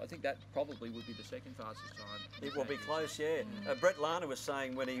 it's I think that probably would be the second fastest time. It will be close, yeah. Brett Lana was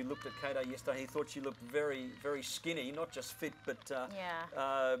saying when he looked at Kato yesterday, he thought she looked very, very skinny, not just fit, but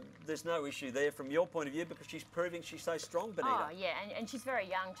there's no issue there from your point of view because she's proving she's so strong, Benita. Oh, yeah, and she's very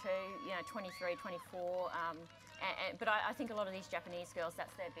young too, 23, 24. But I think a lot of these Japanese girls,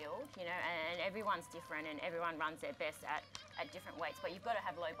 that's their build, and everyone's different and everyone runs their best at different weights. But you've got to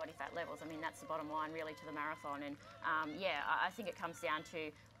have low body fat levels. I mean, that's the bottom line really to the marathon. And I think it comes down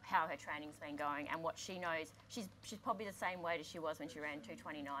to how her training's been going and what she knows. She's probably the same weight as she was when she ran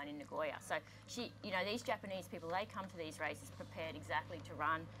 2:29 in Nagoya. So these Japanese people, they come to these races prepared exactly to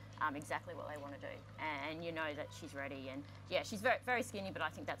run exactly what they want to do, and you know that she's ready. And yeah, she's very, very skinny, but I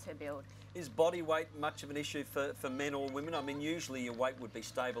think that's her build. Is body weight much of an issue for men or women? I mean, usually your weight would be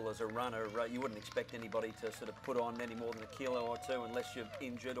stable as a runner. You wouldn't expect anybody to sort of put on any more than a kilo or two unless you're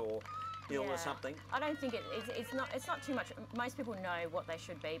injured or ill or something. I don't think it's not too much. Most people know what they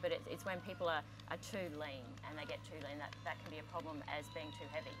should be, but it's when people are too lean and they get too lean that can be a problem as being too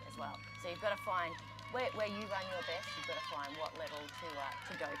heavy as well. So you've got to find where you run your best. You've got to find what level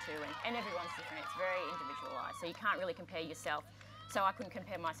to go to, and everyone's different. It's very individualised, so you can't really compare yourself. So I couldn't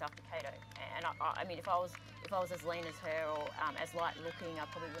compare myself to Kato, and I mean, if I was as lean as her or as light looking, I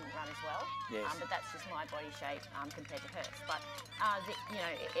probably wouldn't run as well. Yes. But that's just my body shape compared to hers. But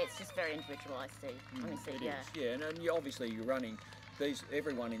it's just very individualised, Steve. Honestly, Yeah, and obviously you're running.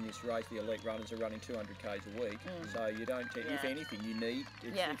 Everyone in this race, the elite runners, are running 200 k's a week. So you don't. If anything, you need.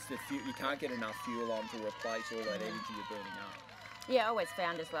 It's the fuel. You can't get enough fuel on to replace all that energy you're burning up. Yeah, I always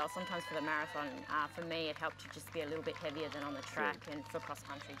found as well, sometimes for the marathon, for me it helped to just be a little bit heavier than on the track and for cross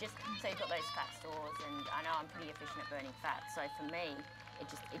country. Just so you've got those fat stores, and I know I'm pretty efficient at burning fat, so for me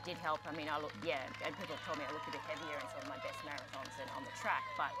it did help. I mean, and people have told me I look a bit heavier in some of my best marathons than on the track,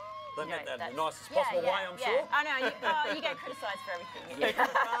 but they meant that in the nicest possible way, I'm sure. I know, you get criticised for everything. You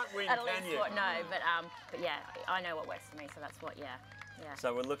can't win, can you? No, but yeah, I know what works for me, so that's what, Yeah.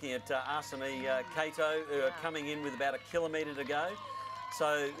 So we're looking at Asami Kato coming in with about a kilometre to go.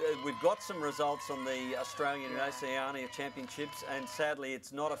 So we've got some results on the Australian and Oceania Championships, and sadly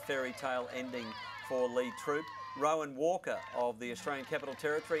it's not a fairy tale ending for Lee Troop. Rowan Walker of the Australian Capital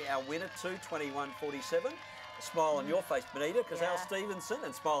Territory, our winner, 2:21.47. Smile on your face, Benita, because Al Stevenson,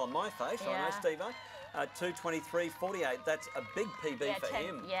 and smile on my face, I know, Steve-O. 2:23.48. That's a big PB for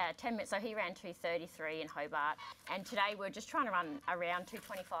him. Yeah, 10 minutes. So he ran 2:33 in Hobart, and today we're just trying to run around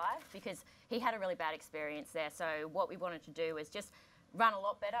 2:25 because he had a really bad experience there. So what we wanted to do was just run a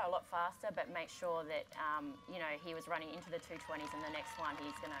lot better, a lot faster, but make sure that he was running into the 2:20s, and the next one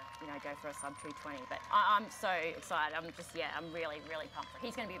he's going to go for a sub 2:20. But I'm so excited. I'm really, really pumped.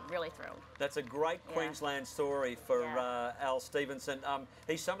 He's going to be really thrilled. That's a great Queensland story for Al Stevenson.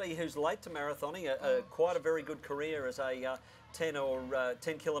 He's somebody who's late to marathoning, quite a very good career as a 10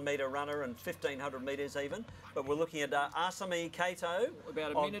 kilometre runner and 1,500 metres even. But we're looking at Asami Kato.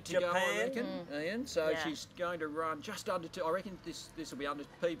 About a minute to Japan. go, I reckon, Ian. So she's going to run just under two. I reckon this will be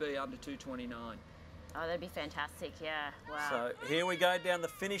PB under 2:29. Oh, that'd be fantastic, yeah. Wow. So here we go down the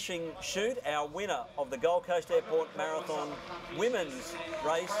finishing chute. Our winner of the Gold Coast Airport Marathon women's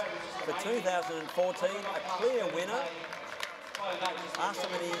race for 2014, a clear winner.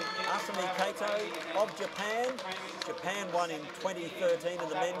 Asami Kato of Japan. Japan won in 2013 in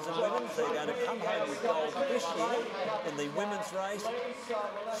the men's and women's. They're going to come home with gold this year in the women's race.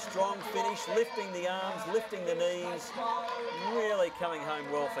 Strong finish, lifting the arms, lifting the knees. Really coming home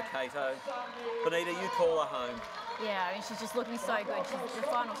well for Kato. Benita, you call her home. Yeah, I mean, she's just looking so good. The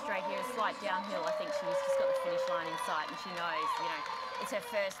final straight here is slight downhill. I think she's just got the finish line in sight, and she knows, you know, it's her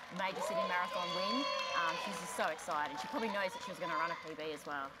first major city marathon win. She's just so excited. She probably knows that she was going to run a PB as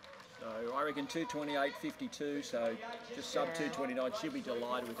well. So I reckon 2:28.52, so just sub 2:29. She'll be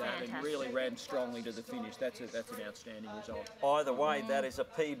delighted with that. Fantastic. And really ran strongly to the finish. That's an outstanding result. Either way, that is a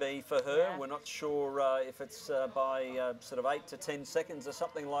PB for her. Yeah. We're not sure if it's by sort of 8 to 10 seconds or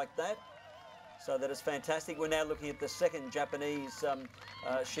something like that. So that is fantastic. We're now looking at the second Japanese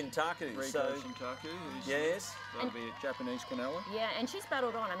Shintaku. Riko So Shintaku, who's yes, that'll be a Japanese Quinella. Yeah, and she's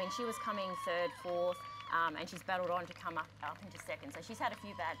battled on. I mean, she was coming third, fourth, and she's battled on to come up into second. So she's had a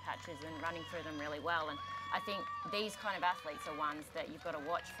few bad patches and running through them really well. And I think these kind of athletes are ones that you've got to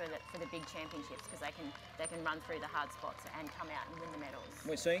watch for the big championships, because they can run through the hard spots and come out and win the medals.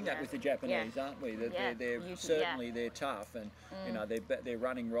 We're seeing that with the Japanese, aren't we? They're certainly they're tough, and you know they're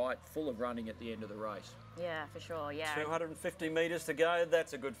running right, full of running at the end of the race. Yeah, for sure. Yeah. 250 metres to go.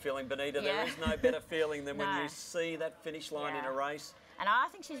 That's a good feeling, Benita. There is no better feeling than when No. you see that finish line in a race. And I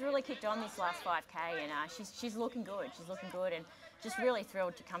think she's really kicked on this last 5K, and she's looking good. She's looking good, and just really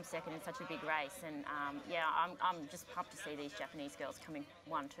thrilled to come second in such a big race. And yeah, I'm just pumped to see these Japanese girls coming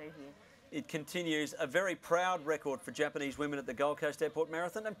 1-2 here. It continues a very proud record for Japanese women at the Gold Coast Airport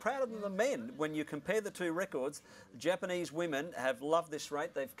Marathon, and prouder than the men. When you compare the two records, Japanese women have loved this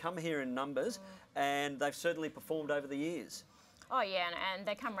rate. They've come here in numbers, and they've certainly performed over the years. Oh yeah, and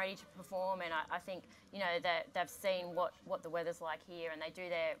they come ready to perform, and I think, you know, that they've seen what the weather's like here, and they do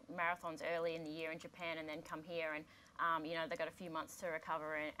their marathons early in the year in Japan and then come here, and you know, they've got a few months to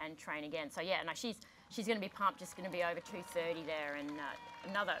recover and train again. So yeah, no, she's going to be pumped, just going to be over 2:30 there, and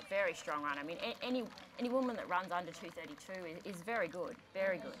another very strong run. I mean, any woman that runs under 2:32 is very good,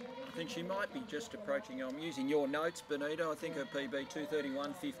 very good. I think she might be just approaching. I'm using your notes, Benita. I think her PB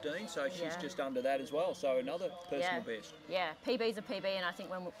 2:31.15, so she's just under that as well. So another personal best. Yeah, PB's a PB, and I think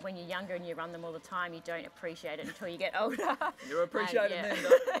when you're younger and you run them all the time, you don't appreciate it until you get older. You appreciate it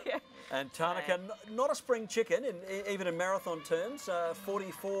then, yeah. And Tanaka, not a spring chicken, even in marathon terms,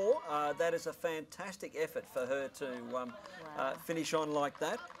 44. That is a fantastic effort for her to finish on like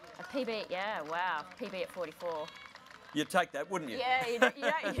that. A PB, yeah, wow, PB at 44. You'd take that, wouldn't you? Yeah, you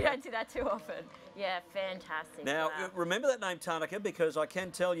don't do that too often. Yeah, fantastic. Now, wow. remember that name, Tanaka, because I can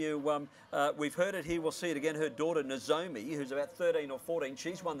tell you, we've heard it here, we'll see it again. Her daughter, Nozomi, who's about 13 or 14,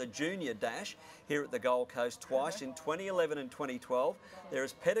 she's won the junior dash here at the Gold Coast twice, in 2011 and 2012. There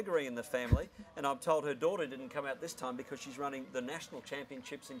is pedigree in the family, and I'm told her daughter didn't come out this time because she's running the national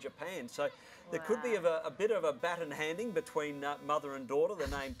championships in Japan. So there could be a bit of a baton handing between mother and daughter, the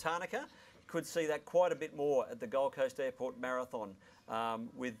name Tanaka. Could see that quite a bit more at the Gold Coast Airport Marathon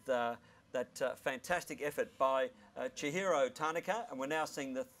with that fantastic effort by Chihiro Tanaka. And we're now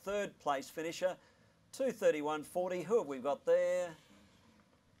seeing the third place finisher, 2:31.40. Who have we got there?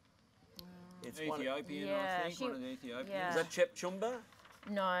 It's Ethiopian, I think, one of the Ethiopians. Yeah. Is that Chepchumba?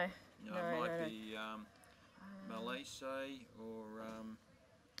 No. No, it might be Malaysia or...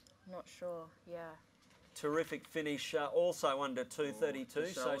 Not sure, yeah. Terrific finish, also under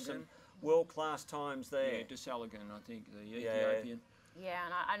 2:32, so some world-class times there. Yeah, Desalagan, I think, the Ethiopian. Yeah,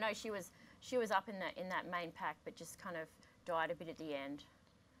 and I know she was up in that main pack, but just kind of died a bit at the end.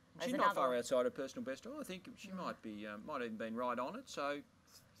 She's not far outside her personal best. I think she might have even been right on it. So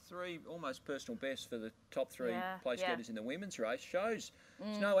 3 almost personal bests for the top 3 place getters in the women's race. Shows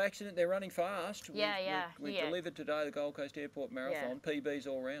it's no accident they're running fast. We've delivered today the Gold Coast Airport Marathon. PBs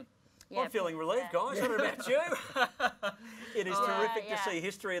all round. Yeah, I'm feeling relieved, guys. I don't know about you. It is terrific to see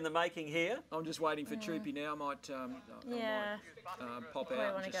history in the making here. I'm just waiting for Troopy now. I might pop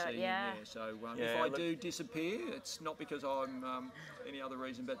out and just see him there. So if I do disappear, it's not because I'm any other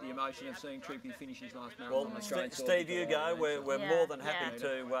reason but the emotion of seeing Troopy finish his last marathon. Well, Steve, you go. We're more than happy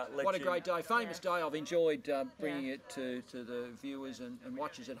to let you... What a great day. Famous day. I've enjoyed bringing it to the viewers and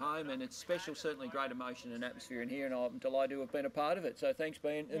watchers at home, and it's special, certainly great emotion and atmosphere in here, and I'm delighted to have been a part of it. So thanks,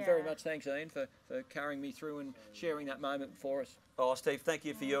 Ben, and very much thanks, Ian, for carrying me through and sharing that moment for us. Oh, Steve, thank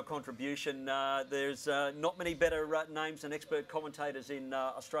you for your contribution. There's not many better names and expert commentators in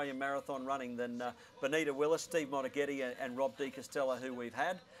Australian marathon running than Benita Willis, Steve Monaghetti and Rob Di Castella, who we've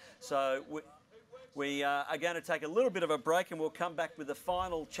had. So We are going to take a little bit of a break and we'll come back with the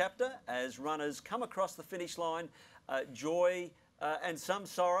final chapter as runners come across the finish line. Joy and some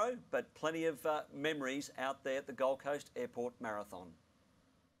sorrow, but plenty of memories out there at the Gold Coast Airport Marathon.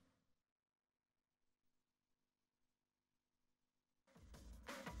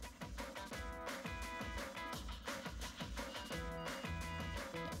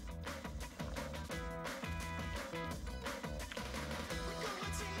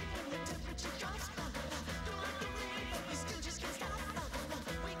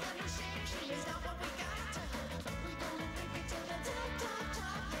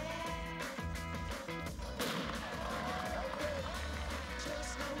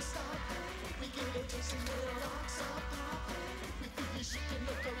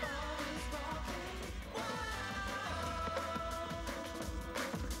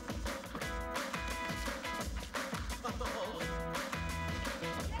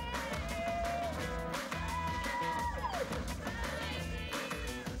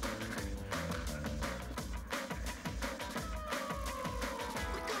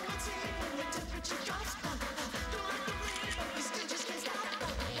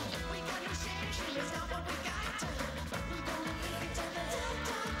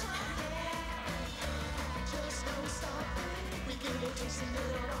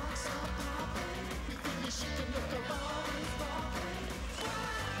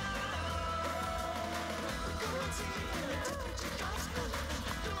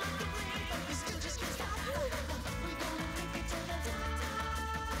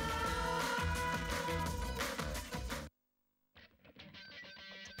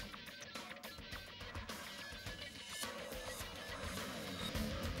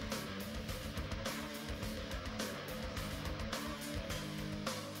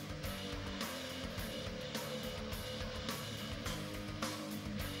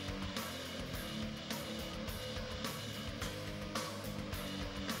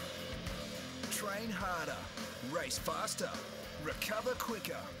 Train harder, race faster, recover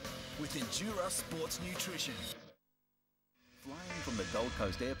quicker with Endura Sports Nutrition. Flying from the Gold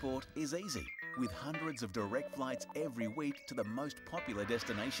Coast Airport is easy, with hundreds of direct flights every week to the most popular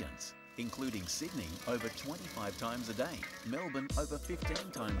destinations, including Sydney over 25 times a day, Melbourne over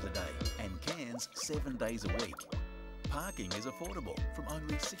 15 times a day, and Cairns 7 days a week. Parking is affordable from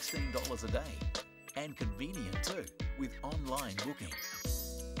only $16 a day, and convenient too, with online booking.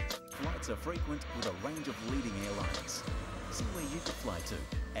 Flights are frequent with a range of leading airlines. See where you could fly to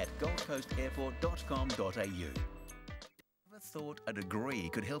at goldcoastairport.com.au. Ever thought a degree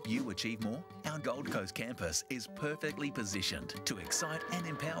could help you achieve more? Our Gold Coast campus is perfectly positioned to excite and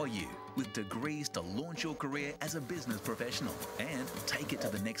empower you with degrees to launch your career as a business professional and take it to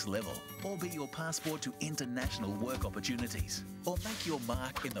the next level, or be your passport to international work opportunities, or make your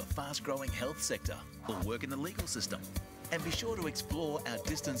mark in the fast-growing health sector, or work in the legal system. And be sure to explore our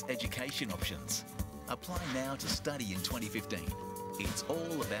distance education options. Apply now to study in 2015. It's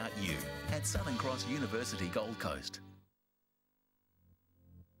all about you at Southern Cross University Gold Coast.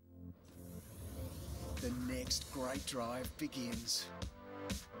 The next great drive begins.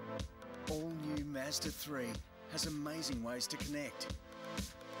 All new Mazda 3 has amazing ways to connect.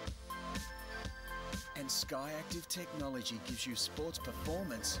 And SkyActiv technology gives you sports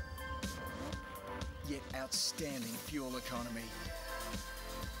performance, yet outstanding fuel economy.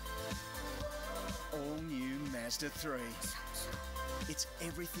 All new Mazda 3. It's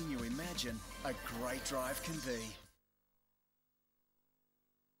everything you imagine a great drive can be.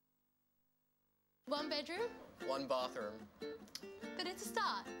 One bedroom, One bathroom. but it's a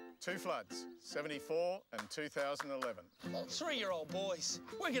start. 2 floods, 74 and 2011. 3-year-old boys,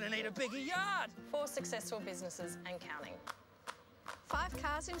 we're going to need a bigger yard. 4 successful businesses and counting. 5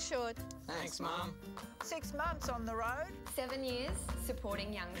 cars insured. Thanks, Mum. 6 months on the road. 7 years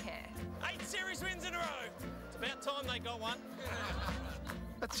supporting young care. 8 series wins in a row. It's about time they got one.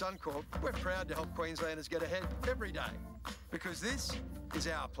 At Suncorp, we're proud to help Queenslanders get ahead every day, because this is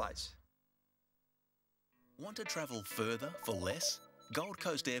our place. Want to travel further for less? Gold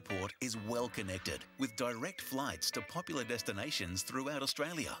Coast Airport is well connected with direct flights to popular destinations throughout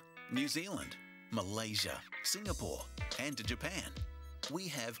Australia, New Zealand, Malaysia, Singapore, and to Japan. We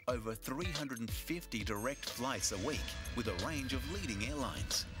have over 350 direct flights a week with a range of leading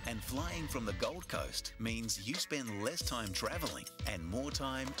airlines. And flying from the Gold Coast means you spend less time travelling and more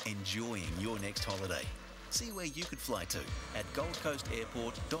time enjoying your next holiday. See where you could fly to at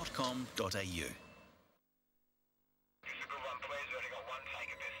goldcoastairport.com.au.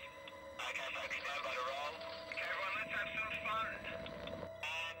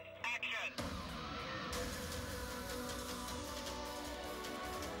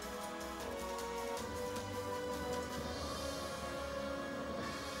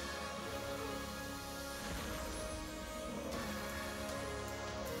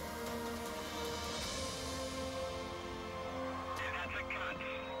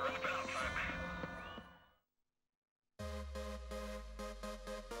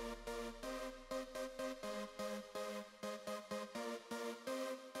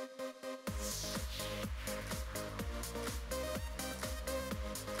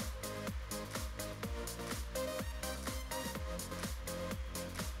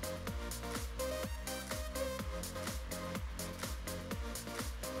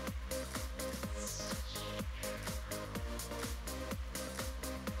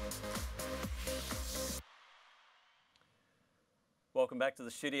 Welcome back to the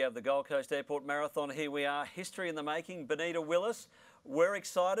studio of the Gold Coast Airport Marathon. Here we are, history in the making. Benita Willis, we're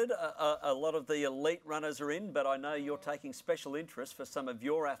excited. A lot of the elite runners are in, but I know you're taking special interest for some of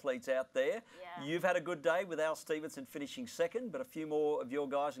your athletes out there. Yeah. You've had a good day with Al Stevenson finishing second, but a few more of your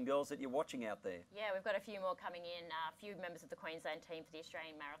guys and girls that you're watching out there. Yeah, we've got a few more coming in, a few members of the Queensland team for the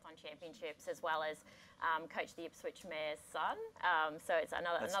Australian Marathon Championships, as well as coach the Ipswich Mayor's son. So it's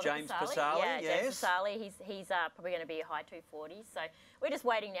another James Pasali. Pasali, Yeah, yes. James Pasali. He's probably going to be a high 240s. So we're just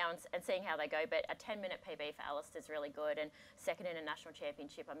waiting now and seeing how they go. But a 10-minute PB for Alistair's really good, and second in a national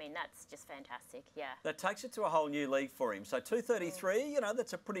championship. I mean, that's just fantastic. Yeah. That takes it to a whole new league for him. So 2:33, you know,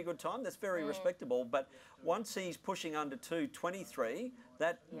 that's a pretty good time. That's very respectable. But once he's pushing under 2:23,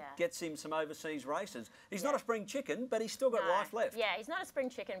 that gets him some overseas races. He's not a spring chicken, but he's still got life left. Yeah, he's not a spring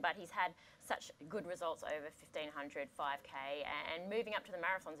chicken, but he's had such good results over 1500, 5K, and moving up to the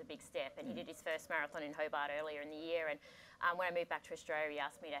marathon's a big step. And he did his first marathon in Hobart earlier in the year. And when I moved back to Australia, he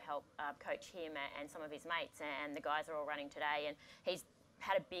asked me to help coach him and some of his mates. And the guys are all running today. And he's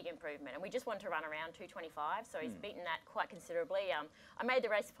had a big improvement, and we just wanted to run around 2:25, so he's beaten that quite considerably. I made the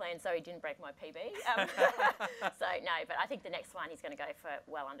race plan so he didn't break my PB. So no, but I think the next one he's going to go for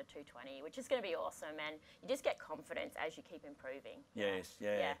well under 2:20, which is going to be awesome, and you just get confidence as you keep improving. Yes,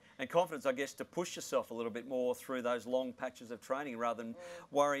 yeah. And confidence, I guess, to push yourself a little bit more through those long patches of training rather than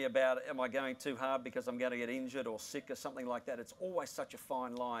worry about, am I going too hard because I'm going to get injured or sick or something like that. It's always such a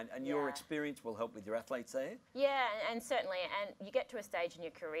fine line, and your experience will help with your athletes there. Yeah, and certainly, and you get to a stage in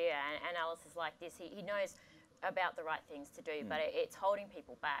your career, and Alice is like this, he knows about the right things to do, but it's holding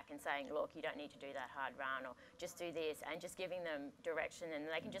people back and saying, look, you don't need to do that hard run, or just do this, and just giving them direction, and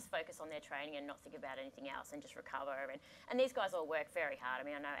they can just focus on their training and not think about anything else and just recover. And these guys all work very hard. I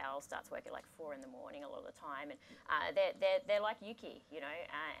mean, I know Al starts work at like 4 in the morning a lot of the time, and they're like Yuki, you know,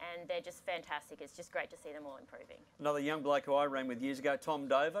 and they're just fantastic. It's just great to see them all improving. Another young bloke who I ran with years ago, Tom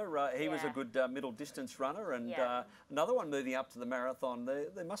Dover, he was a good middle distance runner, and another one moving up to the marathon.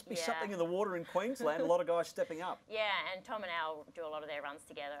 There must be something in the water in Queensland. A lot of guys stepping up. Yeah, and Tom and Al do a lot of their runs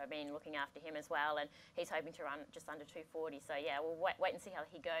together. I've been looking after him as well, and he's hoping to run just under 2:40. So yeah, we'll wait and see how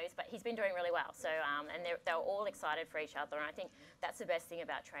he goes. But he's been doing really well. So and they're all excited for each other, and I think that's the best thing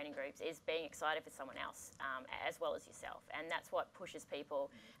about training groups is being excited for someone else as well as yourself, and that's what pushes people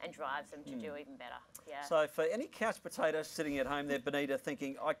and drives them to do even better. Yeah. So for any couch potatoes sitting at home there, Benita,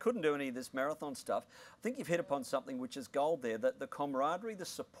 thinking I couldn't do any of this marathon stuff, I think you've hit upon something which is gold there. That the camaraderie, the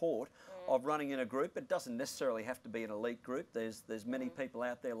support of running in a group. It doesn't necessarily have to be an elite group. There's many people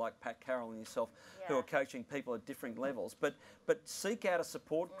out there like Pat Carroll and yourself who are coaching people at different levels. But seek out a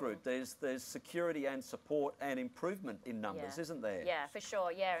support group. There's security and support and improvement in numbers, isn't there? Yeah, for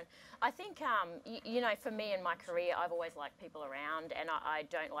sure. Yeah, and I think you know, for me in my career, I've always liked people around, and I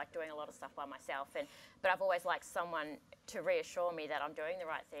don't like doing a lot of stuff by myself. But I've always liked someone to reassure me that I'm doing the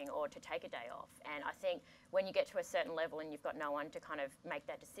right thing or to take a day off. And I think when you get to a certain level and you've got no one to kind of make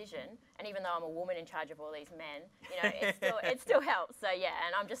that decision, and even though I'm a woman in charge of all these men, you know, it still helps. So yeah,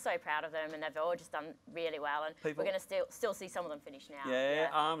 and I'm just so proud of them, and they've all just done really well, and we're going to still see some of them finish now. Yeah,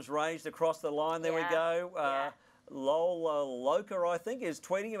 arms raised across the line. There we go. Lola Loka, I think, is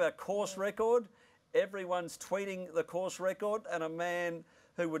tweeting about course record. Everyone's tweeting the course record, and a man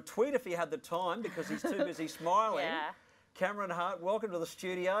who would tweet if he had the time because he's too busy smiling. Cameron Hart, welcome to the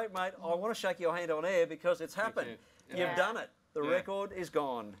studio. Mate, I want to shake your hand on air because it's happened. You've done it. The record is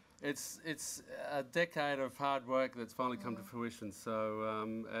gone. It's a decade of hard work that's finally come to fruition.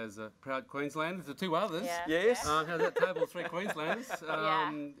 So as a proud Queenslander, the two others. Yes. How's that table, 3 Queenslanders?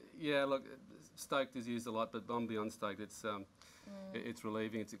 Yeah, look, stoked is used a lot, but I'm beyond stoked. It's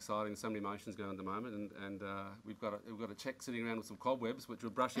relieving, it's exciting, so many emotions going on at the moment, and we've got a cheque sitting around with some cobwebs which we're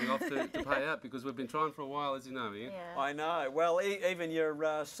brushing off to pay out because we've been trying for a while, as you know, Ian. I know. Well, even your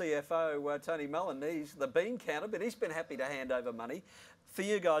CFO, Tony Mullen, he's the bean counter, but he's been happy to hand over money. For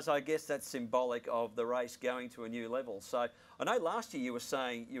you guys, I guess that's symbolic of the race going to a new level. So I know last year you were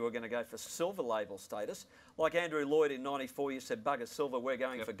saying you were going to go for silver label status. Like Andrew Lloyd in '94, you said, bugger silver, we're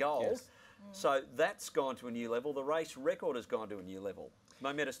going for gold. Yes. So that's gone to a new level. The race record has gone to a new level.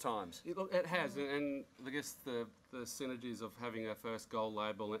 Momentous times. It has, and I guess the synergies of having our first gold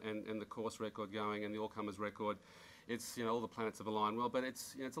label and the course record going and the all-comers record, it's, you know, all the planets have aligned well, but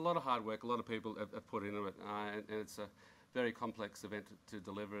it's, you know, it's a lot of hard work. A lot of people have put into it, and it's a very complex event to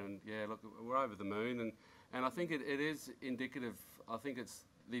deliver. And yeah, look, we're over the moon, and I think it is indicative. I think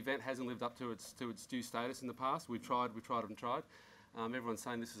the event hasn't lived up to its due status in the past. We've tried. Everyone's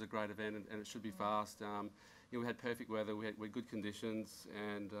saying this is a great event and it should be fast. You know, we had perfect weather, we had good conditions,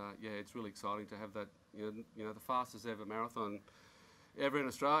 and yeah, it's really exciting to have that. You know, the fastest ever marathon ever in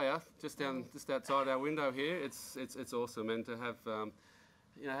Australia, just outside our window here. It's awesome, and to have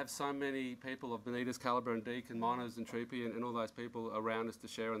have so many people of Benita's calibre and Deke and Miners and Troopy and all those people around us to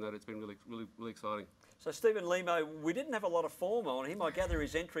share in that. It's been really exciting. So Stephen Lemo, we didn't have a lot of form on him. I gather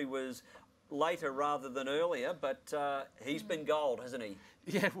his entry was later rather than earlier, but he's been gold, hasn't he?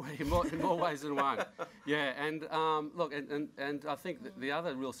 Yeah, in more ways than one. Yeah, and look, and I think the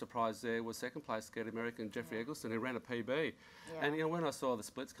other real surprise there was second place skater American Jeffrey Eggleston, who ran a PB. Yeah. And when I saw the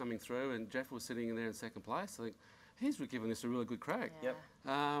splits coming through and Jeff was sitting in there in second place, I think he's given this a really good crack. Yep.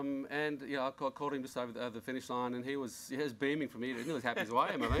 And I called him just over the finish line, and he was beaming for me. He was nearly as happy as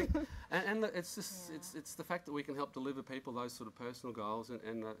I am, I think. And look, it's just it's the fact that we can help deliver people those sort of personal goals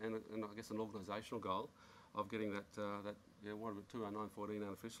and I guess an organisational goal of getting that 209.14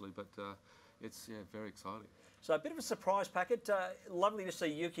 unofficially, but it's very exciting. So a bit of a surprise packet. Lovely to see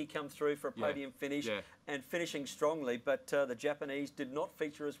Yuki come through for a podium finish and finishing strongly, but the Japanese did not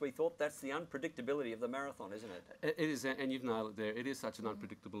feature as we thought. That's the unpredictability of the marathon, isn't it? It is, and you've nailed it there. It is such an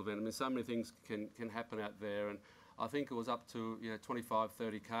unpredictable event. I mean, so many things can happen out there, and I think it was up to 25,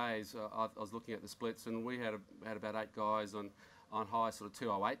 30 Ks. I was looking at the splits, and we had about 8 guys on high sort of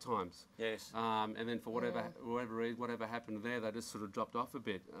 2:08 times. Yes. And then for whatever happened there, they just sort of dropped off a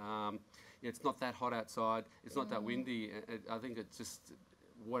bit. It's not that hot outside. It's not that windy. I think it's just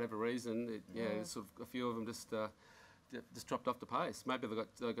whatever reason. Sort of a few of them just dropped off the pace. Maybe they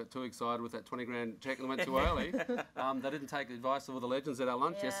got too excited with that 20 grand check and went too early. They didn't take advice of all the legends at our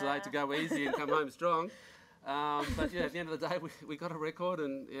lunch yesterday to go easy and come home strong. But at the end of the day, we got a record,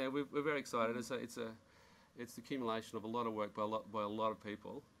 and we're very excited. It's the accumulation of a lot of work by a lot of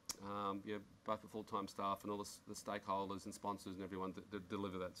people, both the full-time staff and all the stakeholders and sponsors and everyone that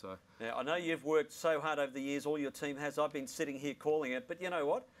deliver that. So now, I know you've worked so hard over the years, all your team has. I've been sitting here calling it, but you know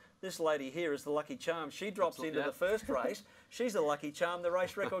what? This lady here is the lucky charm. She drops into the first race. She's the lucky charm. The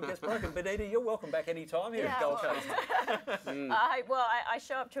race record gets broken. Benita, you're welcome back any time here at Gold Coast. I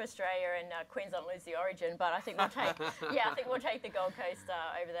show up to Australia and Queensland lose the Origin, but I think we'll take the Gold Coast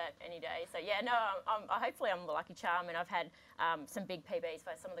over that any day. So hopefully I'm the lucky charm, and I've had some big PBs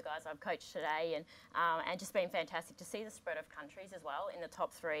for some of the guys I've coached today, and just been fantastic to see the spread of countries as well in the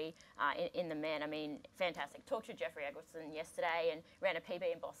top 3 in the men. I mean, fantastic. Talked to Jeffrey Eggleston yesterday and ran a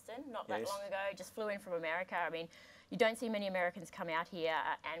PB in Boston not that long ago. Just flew in from America. I mean, you don't see many Americans come out here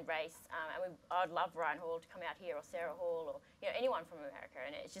and race. I'd love Ryan Hall to come out here, or Sarah Hall, or anyone from America.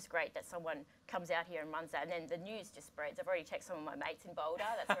 And it's just great that someone comes out here and runs that. And then the news just spreads. I've already checked some of my mates in Boulder.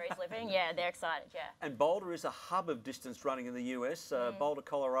 That's where he's living. Yeah, they're excited. Yeah. And Boulder is a hub of distance running in the US. Boulder,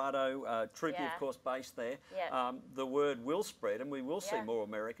 Colorado, Troopy, of course, based there. Yeah. The word will spread, and we will see more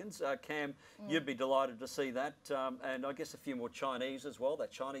Americans. Cam, you'd be delighted to see that, and I guess a few more Chinese as well.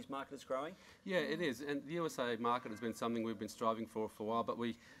 That Chinese market is growing. Yeah, it is, and the USA market has been something we've been striving for a while, but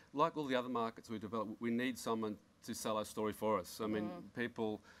we, like all the other markets we develop, we need someone to sell our story for us. I mean,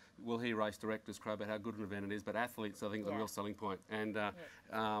 people will hear race directors crow about how good an event it is, but athletes, I think, are the real selling point. And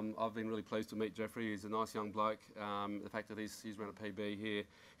I've been really pleased to meet Jeffrey. He's a nice young bloke. The fact that he's run a PB here,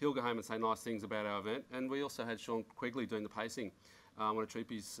 he'll go home and say nice things about our event. And we also had Sean Quigley doing the pacing, one of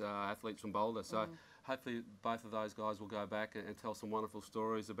Troopy's athletes from Boulder. So hopefully both of those guys will go back and tell some wonderful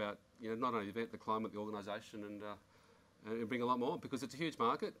stories about, not only the event, the climate, the organisation, and bring a lot more, because it's a huge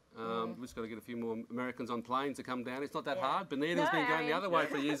market. We've just got to get a few more Americans on planes to come down. It's not that hard. Benita's been going the other way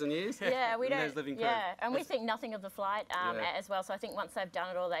for years and years. We don't. And we think nothing of the flight as well. So I think once they've done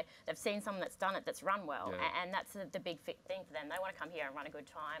it all, they've seen someone that's done it, that's run well, and that's the big thing for them. They want to come here and run a good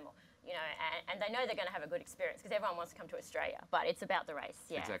time, or, and they know they're going to have a good experience, because everyone wants to come to Australia. But it's about the race,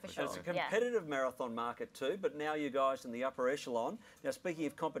 for sure. It's a competitive marathon market too, but now you guys in the upper echelon. Now, speaking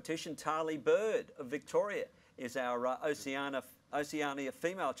of competition, Tarly Bird of Victoria is our Oceania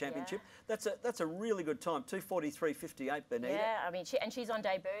Female Championship. That's a really good time, 2:43.58, Benita. Yeah, I mean, she's on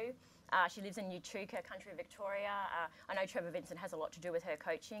debut. She lives in Echuca, country of Victoria. I know Trevor Vincent has a lot to do with her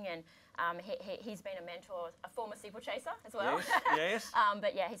coaching, and he's been a mentor, a former steeplechaser as well. Yes.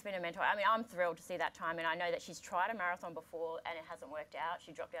 But yeah, he's been a mentor. I mean, I'm thrilled to see that time, and I know that she's tried a marathon before and it hasn't worked out.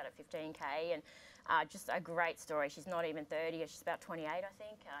 She dropped out at 15K, and just a great story. She's not even 30, she's about 28, I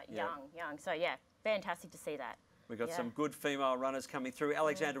think. Young. So yeah, fantastic to see that. We've got some good female runners coming through.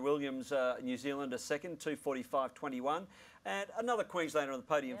 Alexandra Williams, New Zealand, a second, 2:45.21. And another Queenslander on the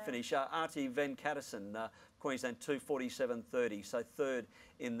podium finish, Artie Venkatason, Queensland 2:47.30, so third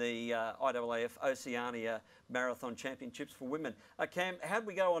in the IAAF Oceania Marathon Championships for women. Cam, how'd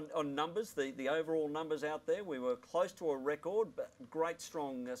we go on numbers, the overall numbers out there? We were close to a record, but great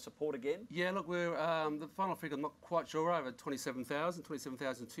strong support again. Yeah, look, we're the final figure, I'm not quite sure, over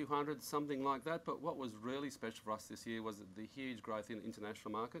 27,200, something like that. But what was really special for us this year was the huge growth in the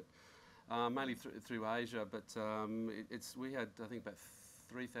international market, mainly through Asia. But we had, I think, about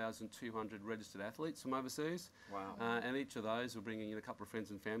 3,200 registered athletes from overseas. Wow. And each of those were bringing in a couple of friends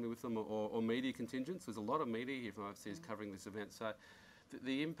and family with them, or media contingents. There's a lot of media here from overseas covering this event. So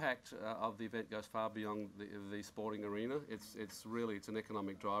the impact of the event goes far beyond the sporting arena. It's an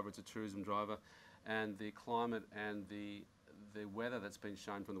economic driver, it's a tourism driver, and the climate and the weather that's been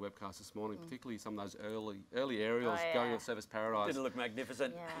shown from the webcast this morning, particularly some of those early aerials going off Surfers Paradise. Didn't look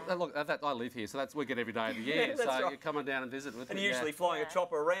magnificent. Yeah. Look, I live here, so we get every day of the year. So right. you're coming down and visit with me. And you're usually flying a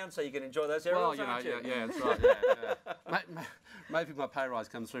chopper around so you can enjoy those aerials, aren't you? Yeah, that's right. Yeah. Maybe my pay rise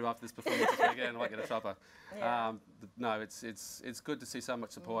comes through after this performance again and I might get a chopper. Yeah. No, it's good to see so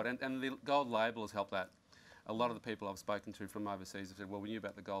much support, and the gold label has helped that. A lot of the people I've spoken to from overseas have said, well, we knew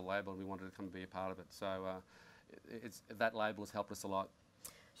about the gold label and we wanted to come and be a part of it. So that label has helped us a lot.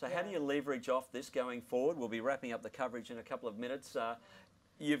 So how do you leverage off this going forward? We'll be wrapping up the coverage in a couple of minutes.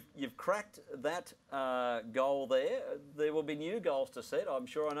 You've cracked that goal there. There will be new goals to set. I'm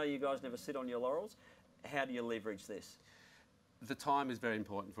sure. I know you guys never sit on your laurels. How do you leverage this? The time is very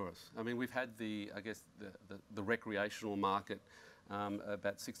important for us. I mean, we've had the recreational market.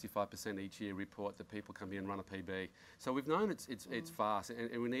 About 65% each year report that people come here and run a PB. So we've known it's fast,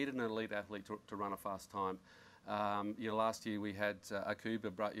 and we needed an elite athlete to run a fast time. Last year we had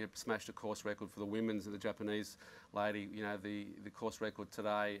Akuba smashed a course record for the women's and the Japanese lady. The course record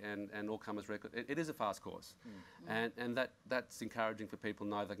today and all-comers record. It is a fast course, and that's encouraging for people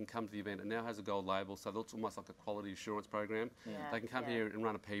to know they can come to the event. It now has a gold label, so it's almost like a quality assurance program. Yeah. They can come here and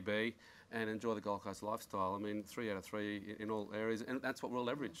run a PB and enjoy the Gold Coast lifestyle. I mean, 3 out of 3 in all areas, and that's what we'll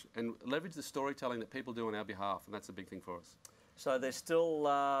leverage. And leverage the storytelling that people do on our behalf, and that's a big thing for us. So there's still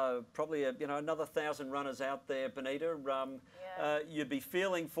probably another 1,000 runners out there, Benita. You'd be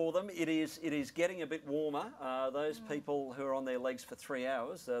feeling for them. It is getting a bit warmer. Those people who are on their legs for 3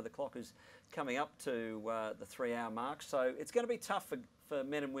 hours, the clock is coming up to the 3-hour mark. So it's going to be tough for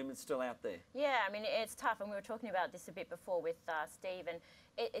men and women still out there. Yeah, I mean, it's tough, and we were talking about this a bit before with Steve, and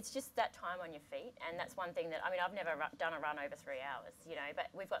it's just that time on your feet, and that's one thing that, I mean, I've never done a run over 3 hours, but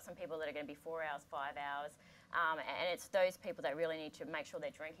we've got some people that are going to be 4 hours, 5 hours, and it's those people that really need to make sure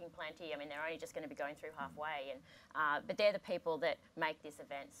they're drinking plenty. I mean, they're only just going to be going through halfway, but they're the people that make this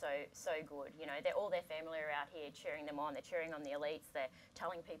event so good. All their family are out here cheering them on. They're cheering on the elites. They're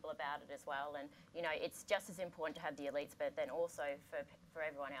telling people about it as well, and it's just as important to have the elites, but then also for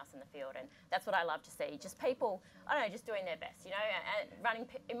everyone else in the field, and that's what I love to see. Just people, I don't know, just doing their best. And running.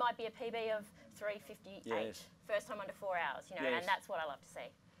 It might be a PB of 3:58, yes. First time under 4 hours. Yes. And that's what I love to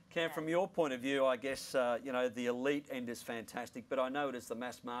see. Cam, from your point of view, I guess, the elite end is fantastic, but I know it is the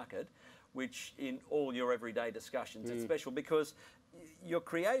mass market, which in all your everyday discussions, it's special because you're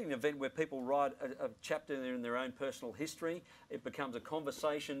creating an event where people write a chapter in their own personal history. It becomes a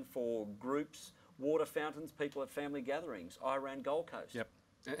conversation for groups, water fountains, people at family gatherings. I ran Gold Coast. Yep,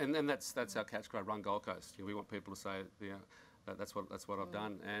 and that's our catch cry, run Gold Coast. We want people to say, that's what I've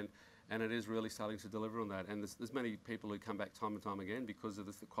done, and it is really starting to deliver on that. And there's many people who come back time and time again because of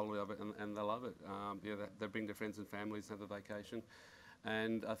the quality of it, and they love it. They bring their friends and families, have a vacation,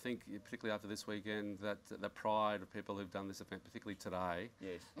 and I think particularly after this weekend, that the pride of people who've done this event, particularly today,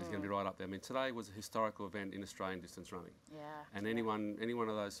 is going to be right up there. I mean, today was a historical event in Australian distance running, and any one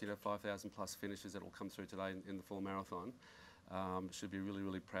of those 5,000 plus finishes that will come through today in the full marathon. Should be really,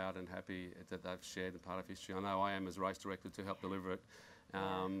 really proud and happy that they've shared a part of history. I know I am as race director to help deliver it,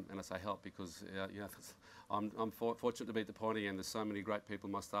 and I say help because I'm fortunate to be at the pointy end. There's so many great people,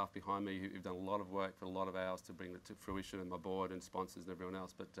 my staff behind me, who've done a lot of work for a lot of hours to bring it to fruition, and my board and sponsors and everyone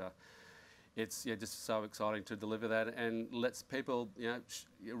else. But it's just so exciting to deliver that and lets people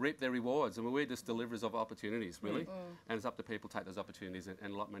reap their rewards. I mean, we're just deliverers of opportunities, really, and it's up to people to take those opportunities,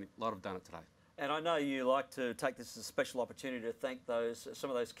 and a lot have done it today. And I know you like to take this as a special opportunity to thank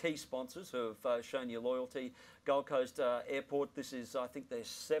some of those key sponsors who have shown you loyalty. Gold Coast Airport, this is, I think, their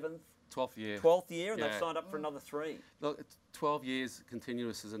 12th year. 12th year, and they've signed up for another 3. Look, 12 years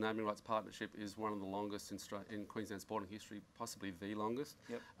continuous as a naming rights partnership is one of the longest in Queensland sporting history, possibly the longest.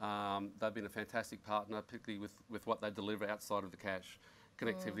 Yep. They've been a fantastic partner, particularly with what they deliver outside of the cash.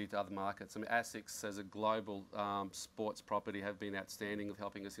 Connectivity to other markets. I mean, ASICS as a global sports property have been outstanding of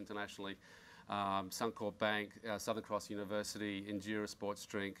helping us internationally. Suncorp Bank, Southern Cross University, Endura Sports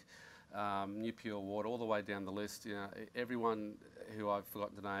Drink, New Pure Water, all the way down the list. You know, everyone who I've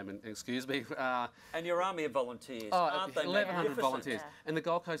forgotten to name, and excuse me. And your army of volunteers, oh, aren't they 1,100 magnificent? volunteers. And the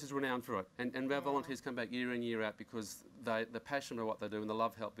Gold Coast is renowned for it. And our volunteers come back year in, year out because they're passionate about what they do and they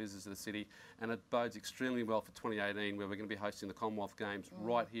love help business of the city. And it bodes extremely well for 2018, where we're going to be hosting the Commonwealth Games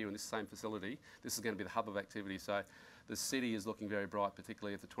right here in this same facility. This is going to be the hub of activity. So the city is looking very bright,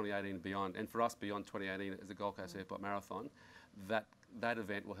 particularly for 2018 and beyond. And for us, beyond 2018 as the Gold Coast Airport Marathon, that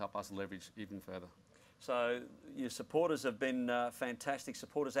event will help us leverage even further. So your supporters have been fantastic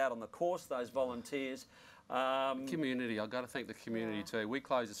supporters out on the course, those volunteers. Community, I've got to thank the community too. We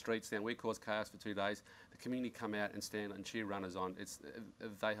close the streets down, we cause chaos for 2 days. The community come out and stand and cheer runners on.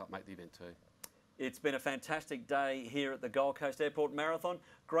 They help make the event too. It's been a fantastic day here at the Gold Coast Airport Marathon.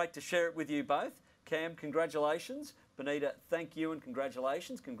 Great to share it with you both. Cam, congratulations. Benita, thank you and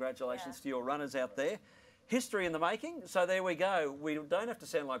congratulations. Congratulations to your runners out there. History in the making. So there we go. We don't have to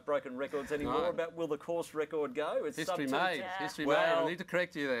sound like broken records anymore about will the course record go. It's history made. History made. I need to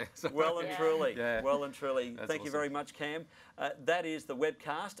correct you there. Well and truly. Well and truly. Thank you very much, Cam. That is the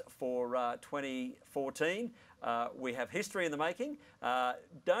webcast for 2014. We have history in the making.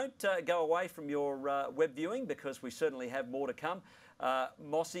 Don't go away from your web viewing because we certainly have more to come.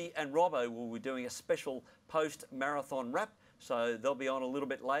 Mossy and Robbo will be doing a special post-marathon wrap, so they'll be on a little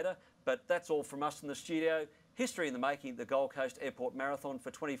bit later. But that's all from us in the studio. History in the making, the Gold Coast Airport Marathon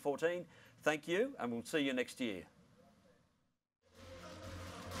for 2014. Thank you, and we'll see you next year.